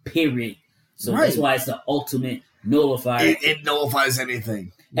existed. Period. So that's why it's the ultimate nullifier. It nullifies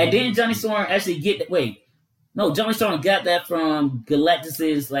anything. And then Johnny Storm actually Johnny Storm got that from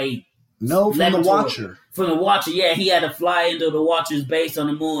Galactus's from the Watcher. From the Watcher, yeah. He had to fly into the Watcher's base on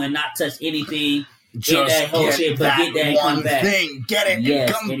the moon and not touch anything. get that whole shit, but get that one come back. thing. Get it Yes,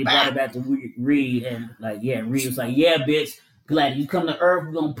 and come and he back. brought it back to Reed, and Reed was like, yeah, bitch, glad you come to Earth,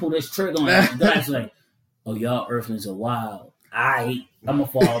 we're gonna pull this trigger on you. And Glad's like, oh, y'all Earthlings are wild. I'm gonna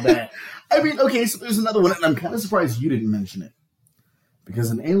fall back. I mean, okay, so there's another one, and I'm kind of surprised you didn't mention it.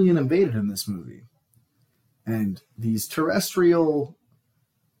 Because an alien invaded in this movie. And these terrestrial,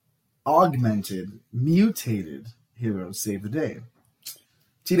 augmented, mutated heroes save the day.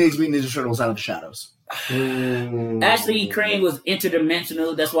 Teenage Mutant Ninja Turtles Out of the Shadows. Ashley Crane was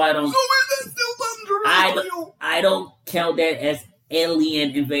interdimensional. That's why I don't count that as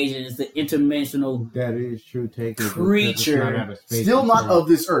alien invasion. It's the interdimensional. That is true. Take it. Creature. Still not of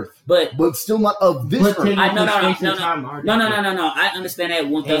this Earth. But still not of this Earth. No. I understand that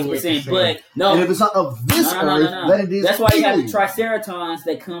 1,000%. But no. And if it's not of this Earth, then it is. That's why you have the Triceratons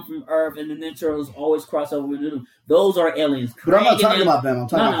that come from Earth, and the Ninja Turtles always cross over with them. Those are aliens. But I'm not talking about them. I'm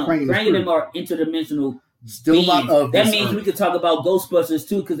talking about Krang them are interdimensional. Still not of that this means Earth. we could talk about Ghostbusters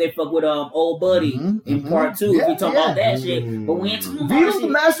too, because they fuck with old buddy in part 2. If we talk about that shit, but we ain't talking about Vito, shit. the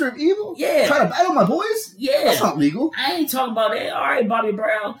Master of Evil. Yeah, trying to battle my boys. Yeah, that's not legal. I ain't talking about that. All right, Bobby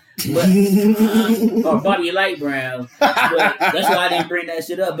Brown, but, or Bobby Light Brown. But that's why I didn't bring that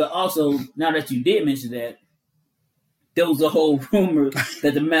shit up. But also, now that you did mention that, there was a whole rumor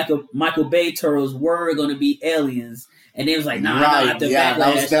that the Michael Bay Turtles were going to be aliens. And it was like, nah, after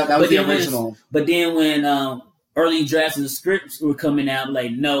Backlash. That was the original. But then when early drafts of the scripts were coming out,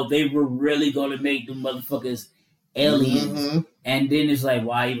 like, no, they were really going to make the motherfuckers aliens. Mm-hmm. And then it's like,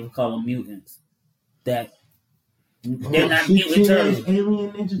 why even call them mutants? They're not mutant turtles.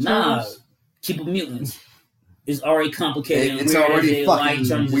 Alien Ninja Turtles? Keep them mutants. It's already complicated. It's already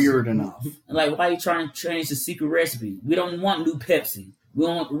fucking weird enough. Like, why are you trying to change the secret recipe? We don't want new Pepsi. We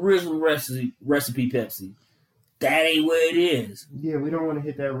want original recipe Pepsi. That ain't what it is. Yeah, we don't want to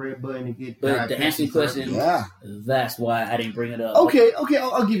hit that red button and get. But to answer your question, that's why I didn't bring it up. Okay,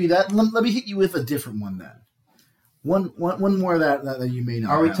 I'll give you that. Let me hit you with a different one then. One more that you may not.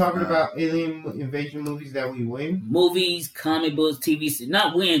 Are we talking about alien invasion movies that we win? Movies, comic books, TV series.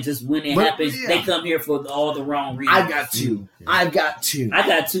 Not win, just when it happens. Yeah. They come here for all the wrong reasons. I've got two. I got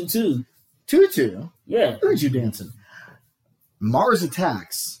two too. Two? Yeah. Look at you dancing. Mars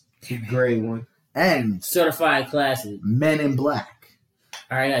Attacks. Great one. And Certified Classic. Men in Black.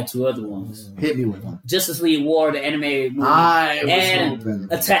 All right, I got two other ones. Hit me with one. Justice League War, the animated movie.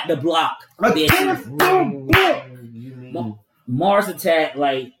 And Attack the Block. Mars Attack,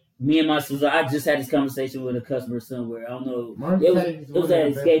 like, me and my sister, I just had this conversation with a customer somewhere. I don't know. It was at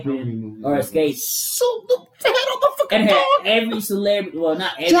Escape. So the head on the fucking and had every celebrity, well,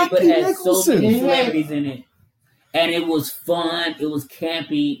 not every, but had so many celebrities in it. And it was fun. It was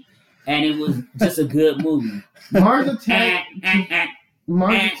campy. And it was just a good movie. Mars Attack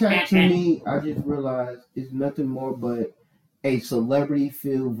to me, I just realized, is nothing more but a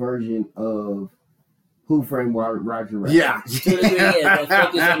celebrity-filled version of Who Framed Roger Rabbit. Yeah. That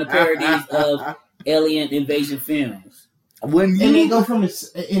focus on the parodies of alien invasion films. And they go from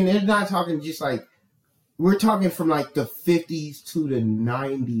and they're not talking just like, we're talking from like the 50s to the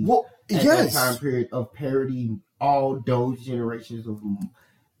 90s. Well, that time period of parodying all those generations of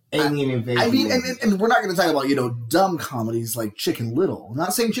alien invasion. I mean, and we're not going to talk about, dumb comedies like Chicken Little. I'm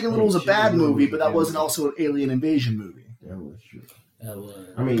not saying Chicken Little was a bad movie, but that wasn't also an alien invasion movie. That was true.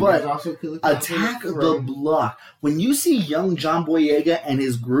 I mean, but also Attack the Block. When you see young John Boyega and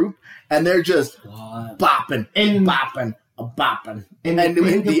his group, and they're just bopping and bopping, bopping, and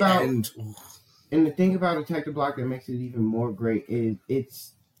in the end. And the thing about Attack the Block that makes it even more great is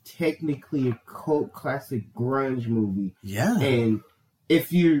it's technically a cult classic grunge movie. Yeah, and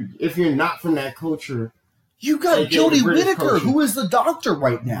if you're not from that culture, you got Jodie Whittaker, who is the doctor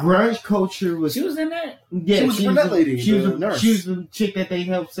right now. Grunge culture was. She was in that. Yeah, she was the brunette lady. She was the chick that they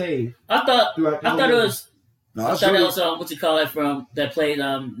helped save. I thought it was. I thought it was what you call it from that played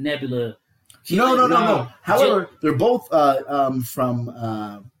Nebula. No. However, they're both from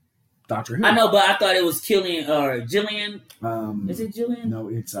Doctor Who. I know, but I thought it was Killian or Jillian. Is it Jillian? No,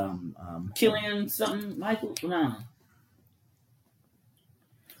 it's Killian something. Michael. No.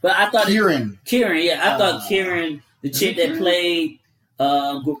 But I thought Kieran. Yeah, I thought Kieran, the chick that played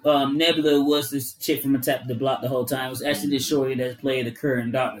Nebula, was this chick from Attack the Block the whole time. It was actually the shorty that played the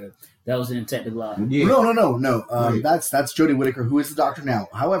current Doctor that was in Attack the Block. Yeah. No. That's Jodie Whittaker, who is the Doctor now.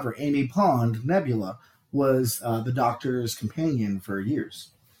 However, Amy Pond, Nebula, was the Doctor's companion for years.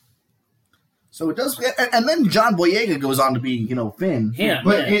 So it does, and then John Boyega goes on to be, Finn. Yeah,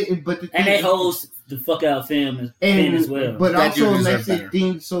 but they host the fuck out Finn as well. But that also makes it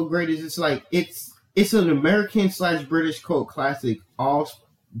thing so great is it's like it's an American / British cult classic, all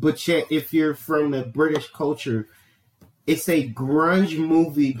but yet if you're from the British culture, it's a grunge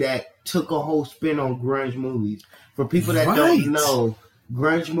movie that took a whole spin on grunge movies. For people that don't know,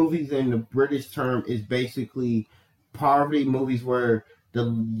 grunge movies in the British term is basically poverty movies where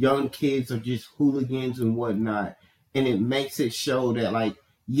the young kids are just hooligans and whatnot. And it makes it show that, like,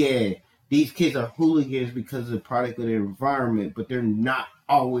 yeah, these kids are hooligans because of the product of their environment, but they're not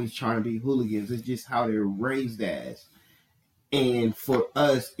always trying to be hooligans. It's just how they're raised as. And for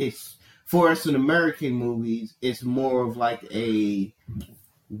us in American movies, it's more of like a,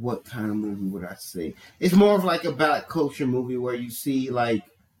 what kind of movie would I say? It's more of like a black culture movie where you see like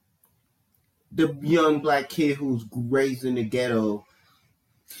the young black kid who's raised in the ghetto,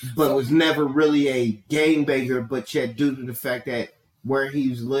 but was never really a gangbanger, but yet due to the fact that where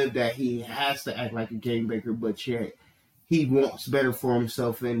he's lived at, he has to act like a gangbanger, but yet he wants better for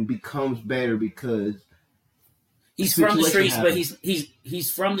himself and becomes better because he's from the streets, but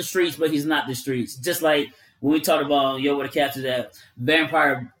he's from the streets, but he's not the streets. Just like when we talked about Yo, what a Capture That,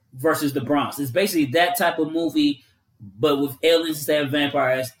 Vampire versus the Bronx. It's basically that type of movie, but with aliens instead of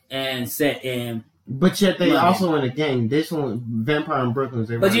vampires and set in. But yet they also in a gang. This one, Vampire in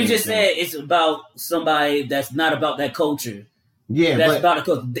Brooklyn. But you just said it's about somebody that's not about that culture. Yeah, that's about a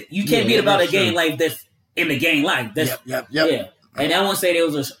culture. You can't be about a gang life that's in the gang life. That's, Yep. Yeah, and I won't say there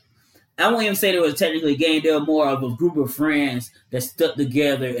was I won't even say there was technically a gang. They were more of a group of friends that stuck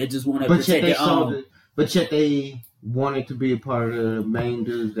together and just want to protect their own. But yet they wanted to be a part of the main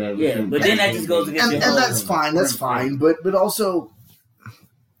dudes that. Yeah, but then that just goes against. And that's fine. That's fine. But also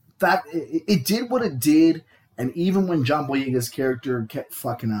that it did what it did, and even when John Boyega's character kept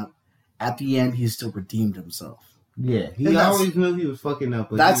fucking up, at the end he still redeemed himself. Yeah, he always knew he was fucking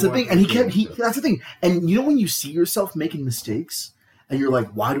up. But that's the thing, and that's the thing. And you know when you see yourself making mistakes, and you're like,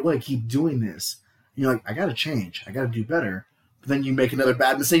 why do I keep doing this? And you're like, I gotta change. I gotta do better. But then you make another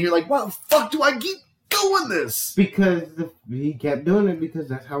bad mistake. You're like, why the fuck do I keep doing this? Because he kept doing it because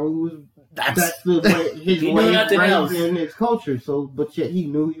that's how he was. That's the way his way raised in his culture. So, but yet he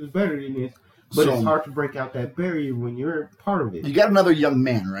knew he was better than this. But it's hard to break out that barrier when you're part of it. You got another young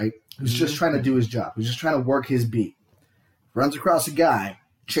man, right? Who's just trying to do his job. Who's just trying to work his beat. Runs across a guy,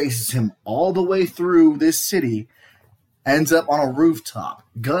 chases him all the way through this city, ends up on a rooftop,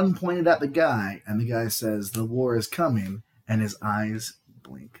 gun pointed at the guy, and the guy says, the war is coming, and his eyes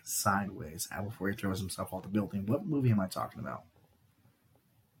blink sideways before he throws himself off the building. What movie am I talking about?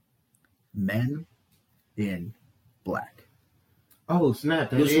 Men in Black. Oh,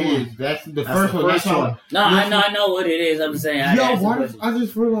 snap. That's the first one. No, I know what it is. I'm saying. I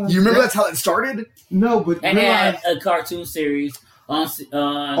just realized. You remember that's how it started? No, but and they had a cartoon series on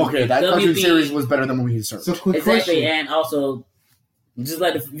okay, that WB. Cartoon series was better than when we started. So quick question. And also, just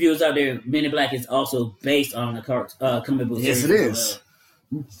like the viewers out there, Men in Black is also based on a comic book series. Yes, it is.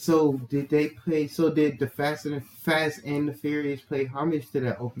 So did they play? So did the Fast and the Furious play homage to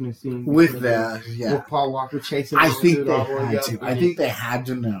that opening scene with Paul Walker chasing? I think they had to. I think they had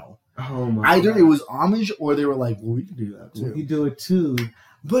to know. Oh my! Either it was homage or they were like, "Well, we can do that too. We can do it too."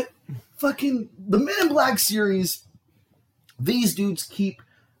 But fucking the Men in Black series, these dudes keep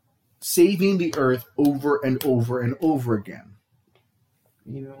saving the Earth over and over and over again.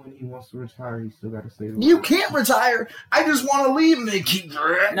 You know, when he wants to retire, you still got to say. You can't retire. I just want to leave, and they keep.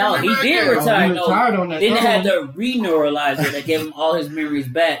 No, he did retire. Then they had the re-neuralizer that gave him all his memories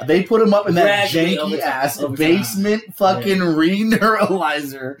back. They put him up in that janky ass basement fucking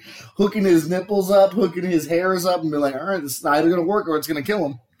re-neuralizer, hooking his nipples up, hooking his hairs up, and be like, all right, this is either going to work or it's going to kill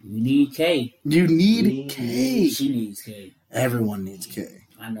him. You need K. You need K. She needs K. Everyone needs K.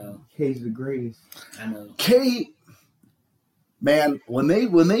 I know. K's the greatest. I know. K. Man, when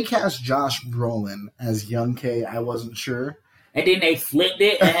they cast Josh Brolin as young K, I wasn't sure. And then they flipped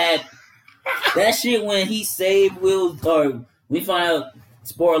it and had that shit when he saved Will, or we find out,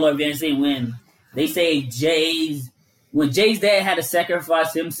 spoiler alert, when they say when Jay's dad had to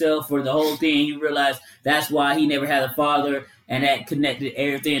sacrifice himself for the whole thing, you realize that's why he never had a father, and that connected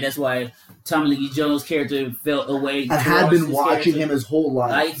everything. That's why Tommy Lee Jones' character felt away. I had been watching him his whole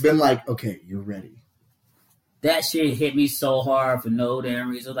life. Been like, okay, you're ready. That shit hit me so hard for no damn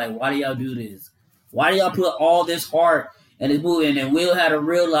reason. Like, why do y'all do this? Why do y'all put all this heart in this movie? And then Will had to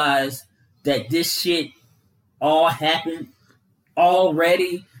realize that this shit all happened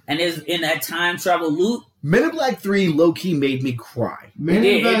already and is in that time travel loop. Men in Black 3 low-key made me cry. Men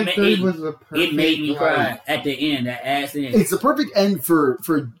in Black 3 was a perfect It made me cry at the end, that ass end. It's the perfect end for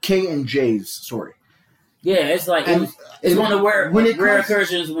K and J's story. Yeah, it's like it's one of the rare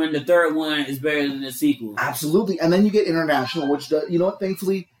occurrences when the third one is better than the sequel. Absolutely, and then you get International, which does, you know what?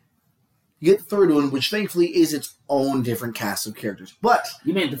 Thankfully, You get the third one, which thankfully is its own different cast of characters. But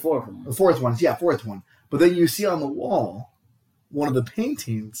You meant the fourth one. the fourth one. But then you see on the wall one of the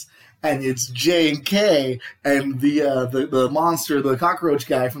paintings, and it's J and K and the monster, the cockroach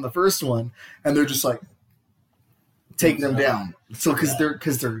guy from the first one, and they're just like taking them down. So because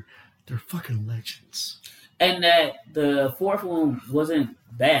they're fucking legends. And that the fourth one wasn't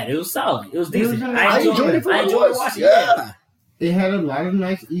bad. It was solid. It was decent. I enjoyed it for I what it enjoyed was. watching it. Yeah, It had a lot of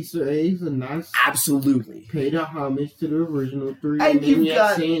nice Easter eggs, a nice absolutely. paid a homage to the original three, And and then you've yet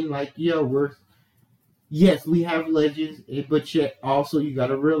got- saying like, yo, yes, we have legends, but yet also you got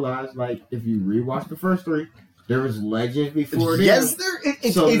to realize, like, if you rewatch the first three, there was legends before them. Yes,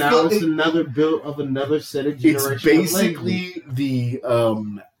 So now it's another build of another set of generations. it's basically the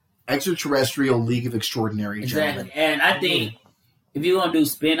extraterrestrial League of Extraordinary Exactly. Gentlemen. And I think if you're gonna do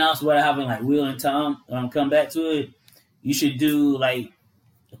spin-offs without having like Will and Tom come back to it, you should do like,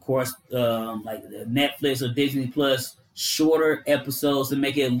 of course, like the Netflix or Disney Plus shorter episodes to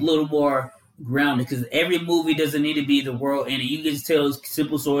make it a little more grounded. Because every movie doesn't need to be the world ending. You can just tell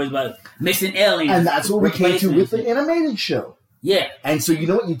simple stories about missing aliens. And that's what we came to with the replacements. animated show. Yeah. And so you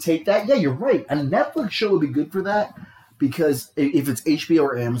know what? You take that. Yeah, you're right. And a Netflix show would be good for that because if it's HBO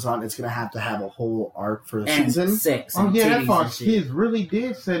or Amazon, it's going to have a whole arc for the And season. sex. Oh and yeah, that titties Fox and shit. Kids really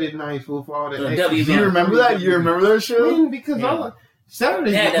did set it nice with all the. The extras. W- Do you remember that? You remember that I show? mean, because Yeah. all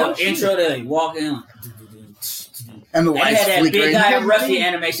Saturday. Yeah, oh, the shit. intro to like, walk in. And the And lights had that big flickering. guy Because Rusty the-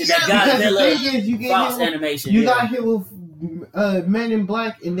 animation, Yeah, that Because the Godzilla thing is, you get Fox hit with, animation. you yeah. got hit with Men in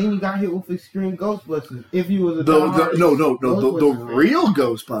Black, and then you got hit with Extreme Ghostbusters. If you was a The diehard- the real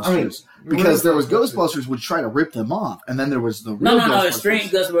Ghostbusters. I mean, because there was real Ghostbusters would try to rip them off, and then there was the real No, Ghostbusters. Extreme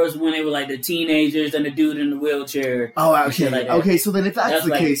Ghostbusters when they were like the teenagers and the dude in the wheelchair. Oh, and okay, shit like that. okay. So then, if that's That's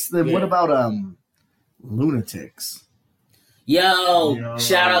the like- case, then what yeah. about Lunatics? Yo,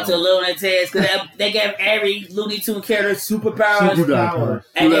 shout out to Lunatics because they gave every Looney Tune character superpowers. Who got a power?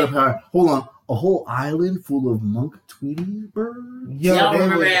 And Who got it- a power? Hold on, a whole island full of monk Tweety birds. Yo, Y'all they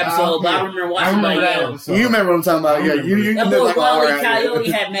remember was that episode? out But I there. remember I watching remember like, that yo, episode. You remember what I'm talking about? Yeah, you that they're boy like, Wile all E. right.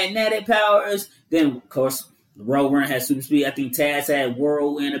 Coyote had magnetic powers. Then, of course, Roadrunner had super speed. I think Taz had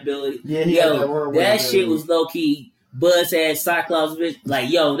whirlwind ability. Yeah, he had that Yo, whirlwind that ability. shit was low key. Buzz had Cyclops. Like,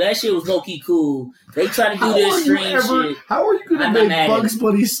 yo, that shit was low key cool. They try to do How this are you strange shit. How are you going to I'm not make mad at Bugs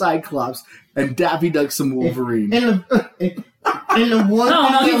Bunny Cyclops and Daffy Duck some Wolverine? And the one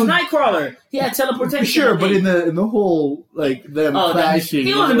No, thing he was that Nightcrawler. He had teleportation. Sure, but ability. in the whole like them crashing,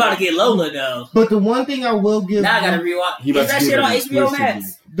 he wasn't about to get Lola though. but the one thing I will give Now I gotta rewatch. He Is about that to shit give on it HBO exclusively.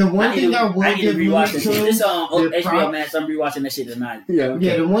 Max? the one thing I will I need to give rewatch this shit. Looney This Tunes, on their HBO props- Max. I'm rewatching that shit tonight. Yeah, okay.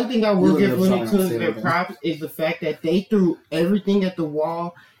 Yeah, the one thing I will You give look up Looney something, Tunes say their that. props is the fact that they threw everything at the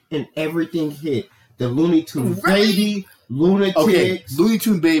wall and everything hit. The Looney Tunes Right. baby, Lunatics, Okay, Looney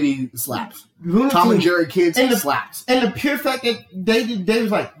Tune Baby slaps. Looney Tom and Tunes- Jerry Kids And the- slaps. and the pure fact that they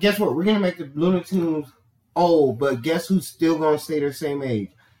was like, guess what? We're gonna make the Looney Tunes old, but guess who's still gonna stay their same age?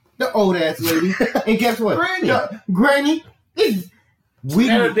 The old ass lady. And guess what? Granny. Granny is we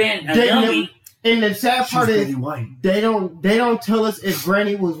Never been a they dummy. and the sad She's part is Betty White. they don't tell us if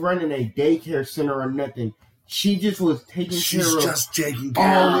Granny was running a daycare center or nothing. She just was taking She's care of just taking all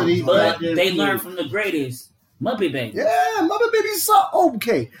care of of these But goddamn they kids. learned from the greatest Muppet Baby. Yeah, Muppet Babies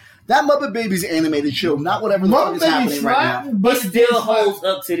okay. That Muppet Babies animated show, not whatever the fuck Muppet is Baby happening right now. slap, but It still holds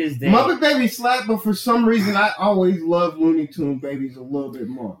up to this day. Muppet Baby slap, but for some reason I always love Looney Tunes babies a little bit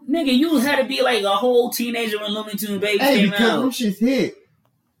more. Nigga, you had to be like a whole teenager when Looney Tunes Babies Hey, came because them out. shits hit.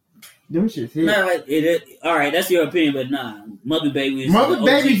 Them shits hit. Nah, all right, that's your opinion, but nah, Muppet Babies. is Muppet the OG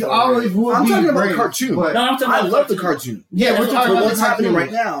Babies for it. always will I'm be talking about the great, cartoon. but- No, I'm talking I about love the cartoon. yeah, we're That's talking But about what's the happening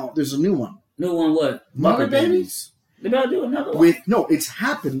cartoon. right now, there's a new one. New one, what? Muppet Babies? They better do another one. With no, it's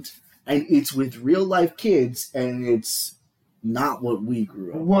happened and it's with real life kids and it's not what we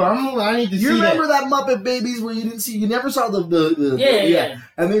grew up. Well, I need to You see remember that. that Muppet Babies where you never saw the Yeah.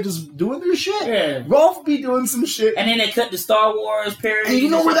 and they're just doing their shit. Yeah. Rolf be doing some shit. And then they cut the Star Wars parody. And you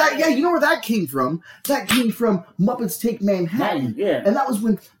know where that came from? That came from Muppets Take Manhattan. Yeah. And that was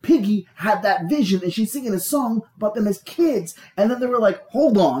when Piggy had that vision and she's singing a song about them as kids. And then they were like,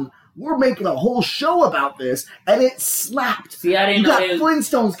 hold on, we're making a whole show about this. And it slapped. See, I You didn't know got they was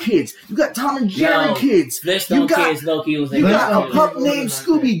Flintstones kids. You got Tom and Jerry Yo, kids. Flintstone You got- Kids. Loki was You like, got a Flintstones. pup named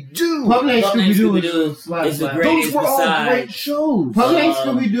Scooby-Doo. Pup Named Pup Named Scooby-Doo Scooby-Doo is slap, is the slap. greatest. Those were all besides- great shows. Pup Named Uh,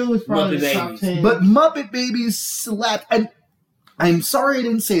 Scooby-Doo is probably Muppet the top Babies. 10. But Muppet Babies slapped. And I'm sorry I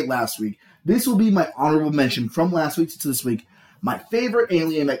didn't say it last week. This will be my honorable mention from last week to this week. My favorite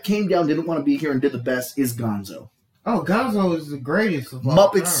alien that came down, didn't want to be here, and did the best is Gonzo. Oh, Gonzo is the greatest of all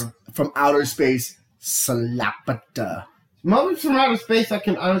Muppets time. from Outer Space slapped. Muppets from Outer Space, I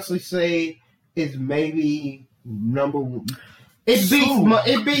can honestly say, is maybe number one. It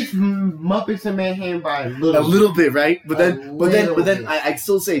beats Muppets and Mayhem by a little bit, right? But then bit. I'd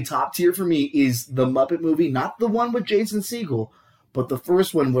still say top tier for me is the Muppet movie, not the one with Jason Segel, but the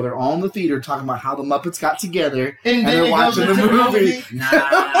first one where they're all in the theater talking about how the Muppets got together and they're watching the movie.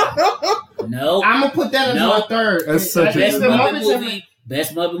 Nah, no, I'm gonna put that as my third. That's such a best good Muppet movie.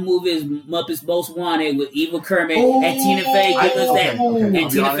 Best Muppet movie is Muppets Most Wanted with Evil Kermit and Tina Fey give us that.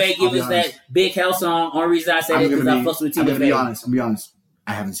 And Tina Fey give us that Big House song. Only reason I said it because I fuss with Tina Fey. I'm gonna be honest.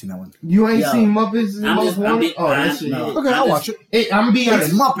 I haven't seen that one. You ain't seen Muppets Most Wanted? Okay, I'll watch it. I'm gonna be honest.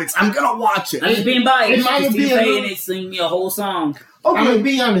 It's Muppets. I'm gonna watch it. I'm just being biased. It might be Tina Fey and it sing me a whole song. Okay. I'm gonna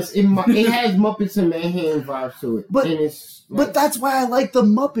be honest. It has Muppets and Mayhem vibes to it, but that's why I like the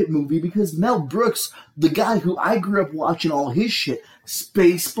Muppet movie, because Mel Brooks, the guy who I grew up watching all his shit,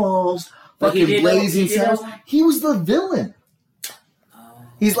 Spaceballs, fucking Blazing Saddles, he was the villain.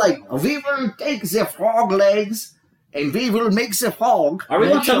 He's like, we will take the frog legs and we will make the frog. Are we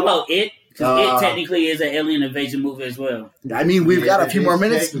gonna talk about it? Because it technically is an alien invasion movie as well. I mean, we've got a few more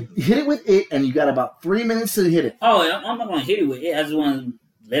minutes. Hit it with it, and you got about 3 minutes to hit it. Oh, I'm not going to hit it with it. I just want to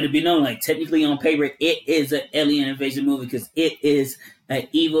let it be known, like, technically on paper, it is an alien invasion movie because it is an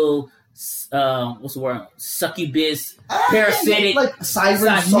evil, what's the word? Succubus, parasitic. Like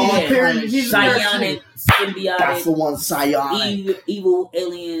psionic, symbiotic. That's the one, psionic. Evil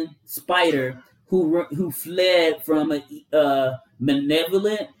alien spider who fled from a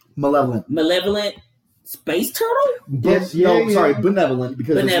malevolent space turtle? Sorry, benevolent,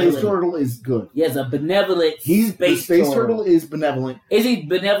 because the space turtle is good. Yes, a benevolent the space turtle is benevolent. Is he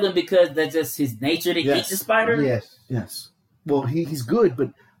benevolent because that's just his nature to eat the spider? Yes. Well, he's good,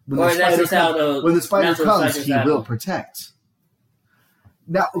 but when the spider comes, he will protect.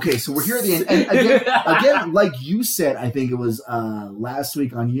 Now, okay, so we're here at the end. And again, like you said, I think it was last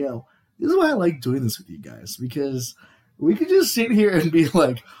week on Yo, this is why I like doing this with you guys, because we could just sit here and be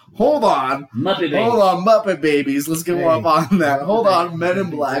like, hold on, Muppet Babies, let's go up on that. Hold on, Men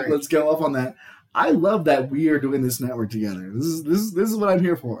in Black, let's go up on that. I love that we are doing this network together. This is what I'm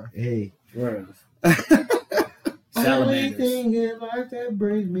here for. Hey, Anything in life that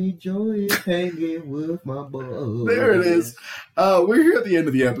brings me joy is hanging with my boy. There it is. We're here at the end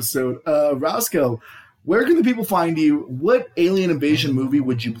of the episode. Roscoe, where can the people find you? What alien invasion movie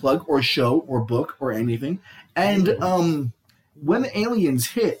would you plug or show or book or anything? And when the aliens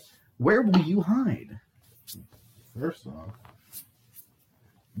hit, where will you hide? First off,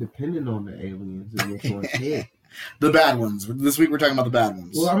 depending on the aliens and which ones hit. The bad ones. This week we're talking about the bad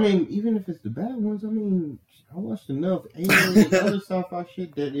ones. Well, I mean, even if it's the bad ones, I mean, I watched enough aliens and other sci-fi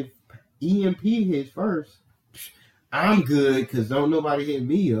shit that if EMP hits first, I'm good because don't nobody hit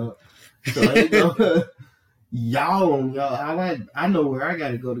me up. So y'all, I know where I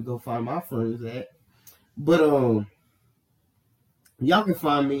gotta go find my friends at. But y'all can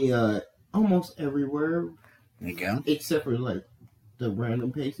find me almost everywhere. There you go. Except for like the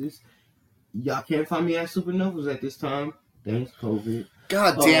random places. Y'all can't find me at Supernovas at this time. Thanks, COVID.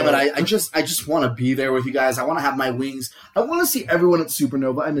 God damn it! I just want to be there with you guys. I want to have my wings. I want to see everyone at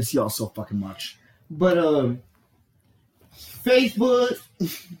Supernova. I miss y'all so fucking much. But Facebook,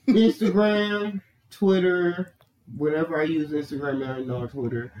 Instagram, Twitter, whenever I use Instagram, I know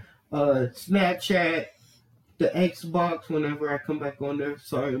Twitter. Snapchat, the Xbox. Whenever I come back on there.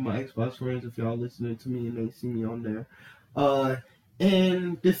 Sorry, my Xbox friends, if y'all listening to me and they see me on there.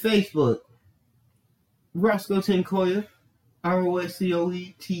 And the Facebook, Roscoe Tenkoya.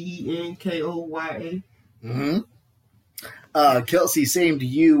 ROSCOETENKOYA. Kelsey, same to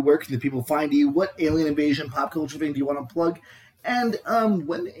you. Where can the people find you? What alien invasion pop culture thing do you want to plug? And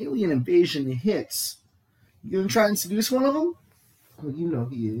when the alien invasion hits, you gonna try and seduce one of them? Well, you know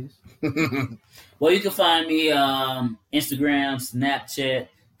he is. Well, you can find me Instagram, Snapchat,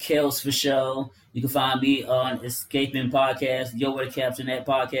 Kels for Show. You can find me on Escaping Podcast, Yo Where to Capture That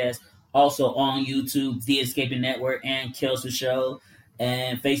Podcast. Also on YouTube, The Escaping Network and Kels for Show.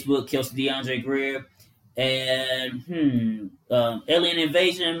 And Facebook, Kelsey DeAndre Greer. And Alien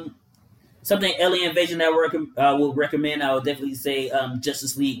Invasion. Something Alien Invasion that I would recommend. I would definitely say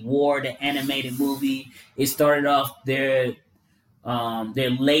Justice League War, the animated movie. It started off their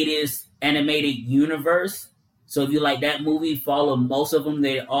latest animated universe. So if you like that movie, follow most of them.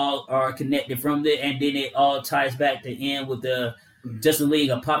 They all are connected from there, and then it all ties back to end with the Justice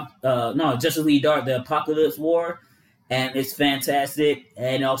League Justice League Dark, the Apocalypse War, and it's fantastic.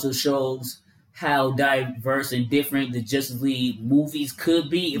 And it also shows how diverse and different the Justice League movies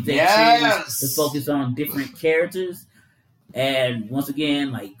could be if they choose to focus on different characters. And once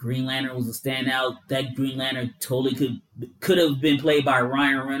again, like Green Lantern was a standout. That Green Lantern totally could have been played by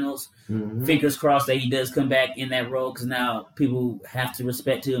Ryan Reynolds. Mhm. Fingers crossed that he does come back in that role, because now people have to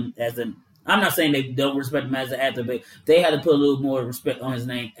respect him as an. I'm not saying they don't respect him as an actor, but they had to put a little more respect on his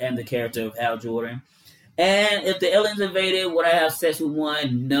name and the character of Hal Jordan. And if the aliens invaded, would I have sex with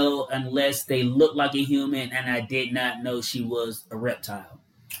one? No, unless they look like a human and I did not know she was a reptile.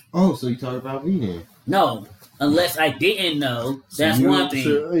 Oh, so you talking about me then? No, unless I didn't know. That's So one thing.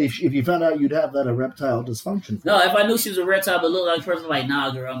 So if you found out you'd have that erectile dysfunction. No, if I knew she was a reptile but looked like a person, like, nah,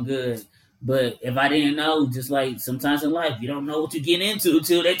 girl, I'm good. But if I didn't know, just like sometimes in life, you don't know what you get into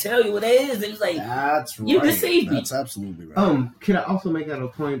till they tell you what it is. It's like, That's right. you deceived me. That's absolutely right. Can I also make that a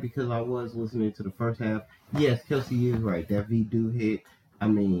point, because I was listening to the first half? Yes, Kelsey is right. That V-Do hit. I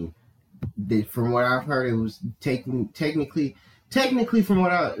mean, from what I've heard, it was technically from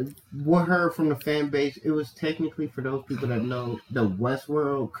what I heard from the fan base, it was technically for those people that know the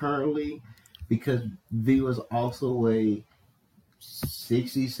Westworld currently, because V was also a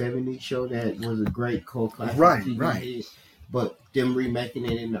 60s, 70s show that was a great cult classic TV Right. hit. But them remaking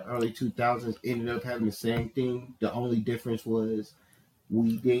it in the early 2000s ended up having the same thing. The only difference was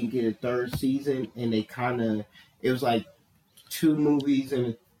we didn't get a third season, and they it was like 2 movies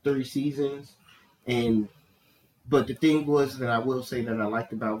and 3 seasons. But the thing was that I will say that I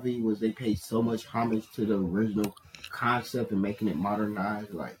liked about V was they paid so much homage to the original concept and making it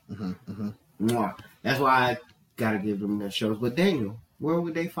modernized. Like, mwah. That's why I gotta give them their shows. But Daniel, where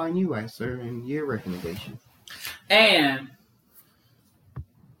would they find you at, sir, in your recommendation? And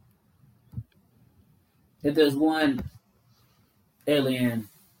if there's one alien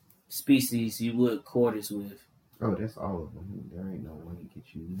species you would courtesy with, Oh, that's all of them. There ain't no one he could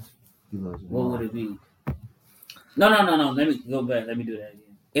choose. He loves them what all. would it be? No. Let me go back. Let me do that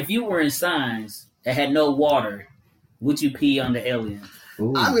again. If you were in science that had no water, would you pee on the alien?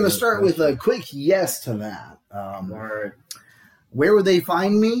 Ooh, I'm going to good start with question. a quick yes to that. Word. Where would they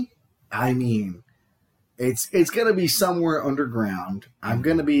find me? I mean, it's going to be somewhere underground. I'm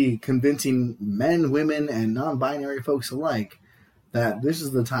going to be convincing men, women, and non-binary folks alike that this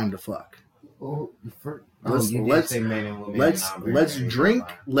is the time to fuck. Let's say men and women. let's drink,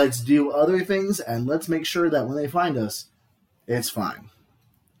 let's do other things, and let's make sure that when they find us, it's fine.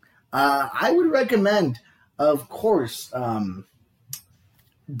 I would recommend, of course,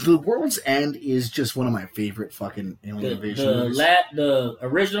 The World's End is just one of my favorite fucking alien invasion movies. The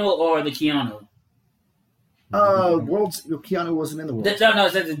original or the Keanu? Keanu wasn't in the world. No,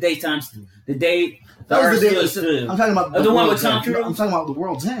 it's at the daytime. The day. That was the day. Earth stood. I'm talking about The one with World's Tom End. Cruise? I'm talking about The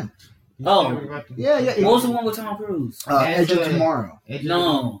World's End. Oh. Yeah. What was the one with Tom Cruise? Edge of Tomorrow.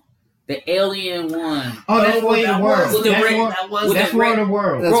 No, the alien one. Oh, that's War of the World. With the That's red- War- with That's the War of red- the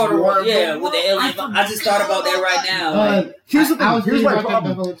World. That's War of the Yeah, World. with the alien. I just thought about that right now. Here's the thing. I was Here's thinking my about that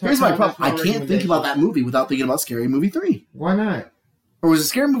the problem. whole time. Here's my problem. That's I my can't think about that movie without thinking about Scary Movie 3. Why not? Or was it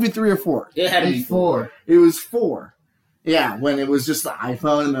Scary Movie 3 or 4? It had to be It's 4. It was 4. Yeah, when it was just the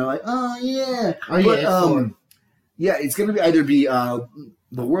iPhone, and they're like, "Oh yeah, Oh yeah, But, it's 4. yeah." It's gonna be either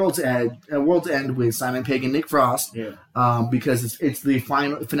The World's End with Simon Pegg and Nick Frost, Yeah. because it's the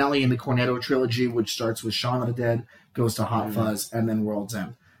final finale in the Cornetto trilogy, which starts with Shaun of the Dead, goes to Hot Fuzz, and then World's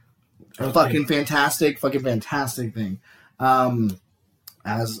End. Okay. Fucking fantastic thing.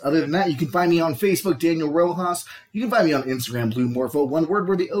 Other than that, you can find me on Facebook, Daniel Rojas. You can find me on Instagram, Blue Morpho. One word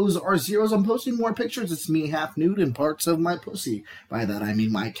where the O's are zeros. I'm posting more pictures. It's me half nude and parts of my pussy. By that I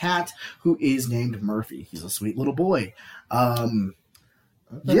mean my cat, who is named Murphy. He's a sweet little boy.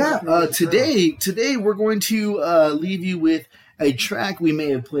 Today we're going to leave you with a track we may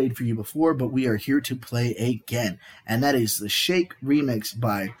have played for you before, but we are here to play again, and that is the Shake remix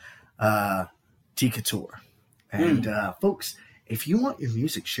by T Couture. And folks, if you want your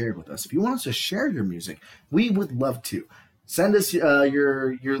music shared with us, if you want us to share your music, we would love to. Send us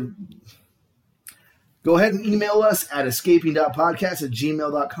your go ahead and email us at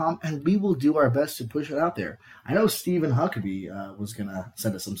escaping.podcast@gmail.com, and we will do our best to push it out there. I know Stephen Huckabee was going to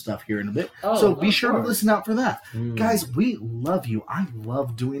send us some stuff here in a bit, so be sure to listen out for that. Guys, we love you. I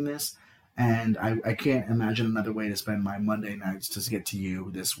love doing this, and I can't imagine another way to spend my Monday nights to get to you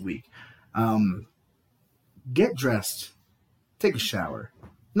this week. Get dressed. Take a shower.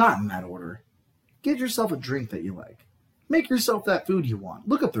 Not in that order. Get yourself a drink that you like. Make yourself that food you want.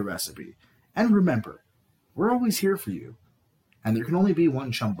 Look up the recipe. And remember, we're always here for you. And there can only be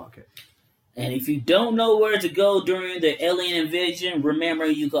one chum bucket. And if you don't know where to go during the alien invasion, remember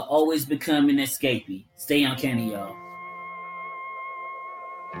you can always become an escapee. Stay uncanny, y'all.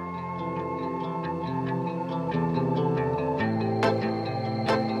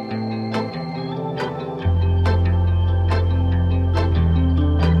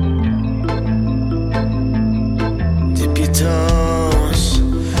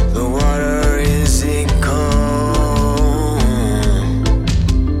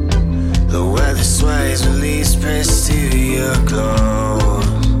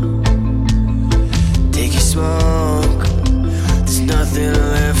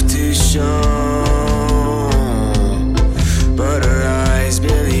 shown. But her eyes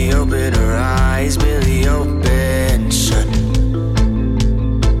barely open, her eyes barely open shut.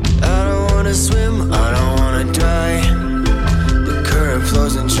 I don't wanna swim, I don't wanna die. The current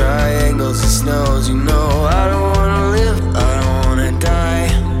flows in triangles and snows, you know. I don't wanna live, I don't wanna die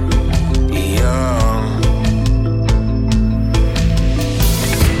young.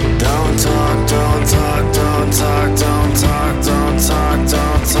 Don't talk, don't talk, don't talk, don't talk, don't talk,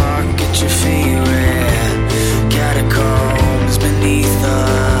 don't talk. Get your feet wet, catacombs beneath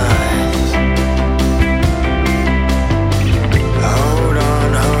us. Hold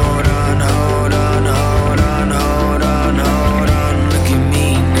on, hold on, hold on, hold on, hold on, hold on. Look at me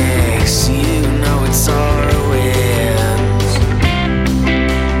next, you know it's all ruins.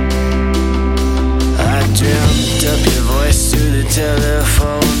 I dreamt up your voice through the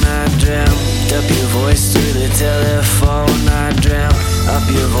telephone. I dreamt up your voice through the telephone. I dreamt up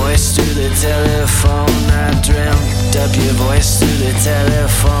your voice through the telephone. I dreamt up your voice through the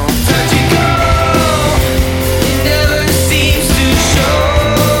telephone. Where'd you go? It never seems to show.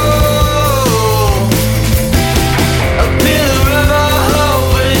 A pillar of our hope,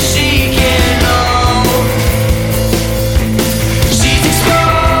 but she can't know. She's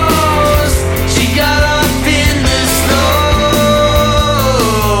exposed. She got up in the snow.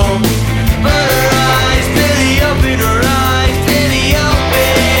 But her eyes barely open, her eyes barely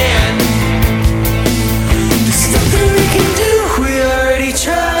open. There's nothing we can do, we already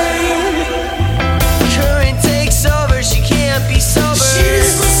tried. Current takes over, she can't be sober. She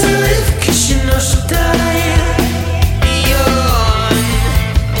just wants to live, cause she knows she'll die young.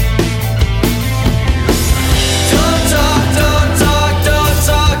 Don't talk, don't talk, don't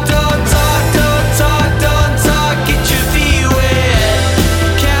talk, don't talk, don't talk, don't talk. Get your feet wet,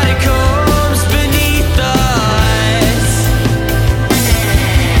 catacombs beneath us.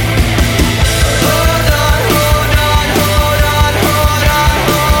 Hold on, hold on, hold on, hold on,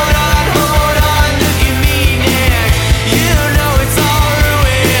 hold on, hold on. Look at me next, you know it's all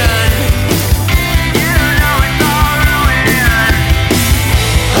ruined. You know it's all ruined.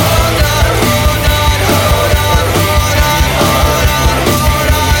 Hold on, hold on, hold on, hold on, hold on, hold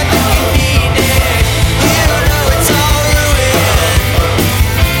on. Look at me next, you know it's all ruined.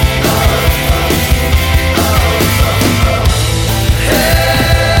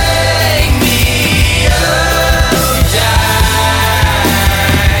 Hang me up, die.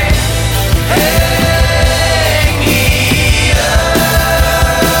 Hang me up.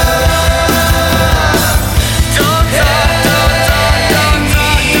 Don't talk, don't talk, don't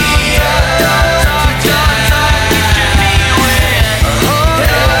talk, don't talk, don't talk, don't talk. Get your feet wet.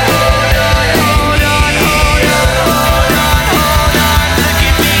 Hold on, hold on, hold on, hold on, hold on, hold on. Look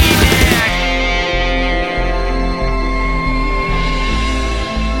at me next.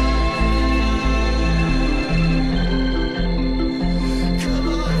 Come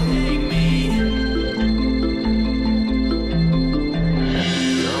on, hang me.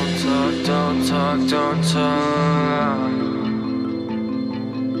 Don't talk, don't talk, don't talk.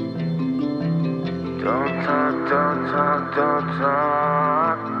 Don't talk, don't talk, don't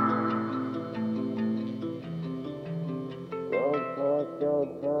talk. Don't talk,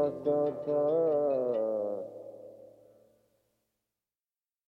 don't talk, don't talk.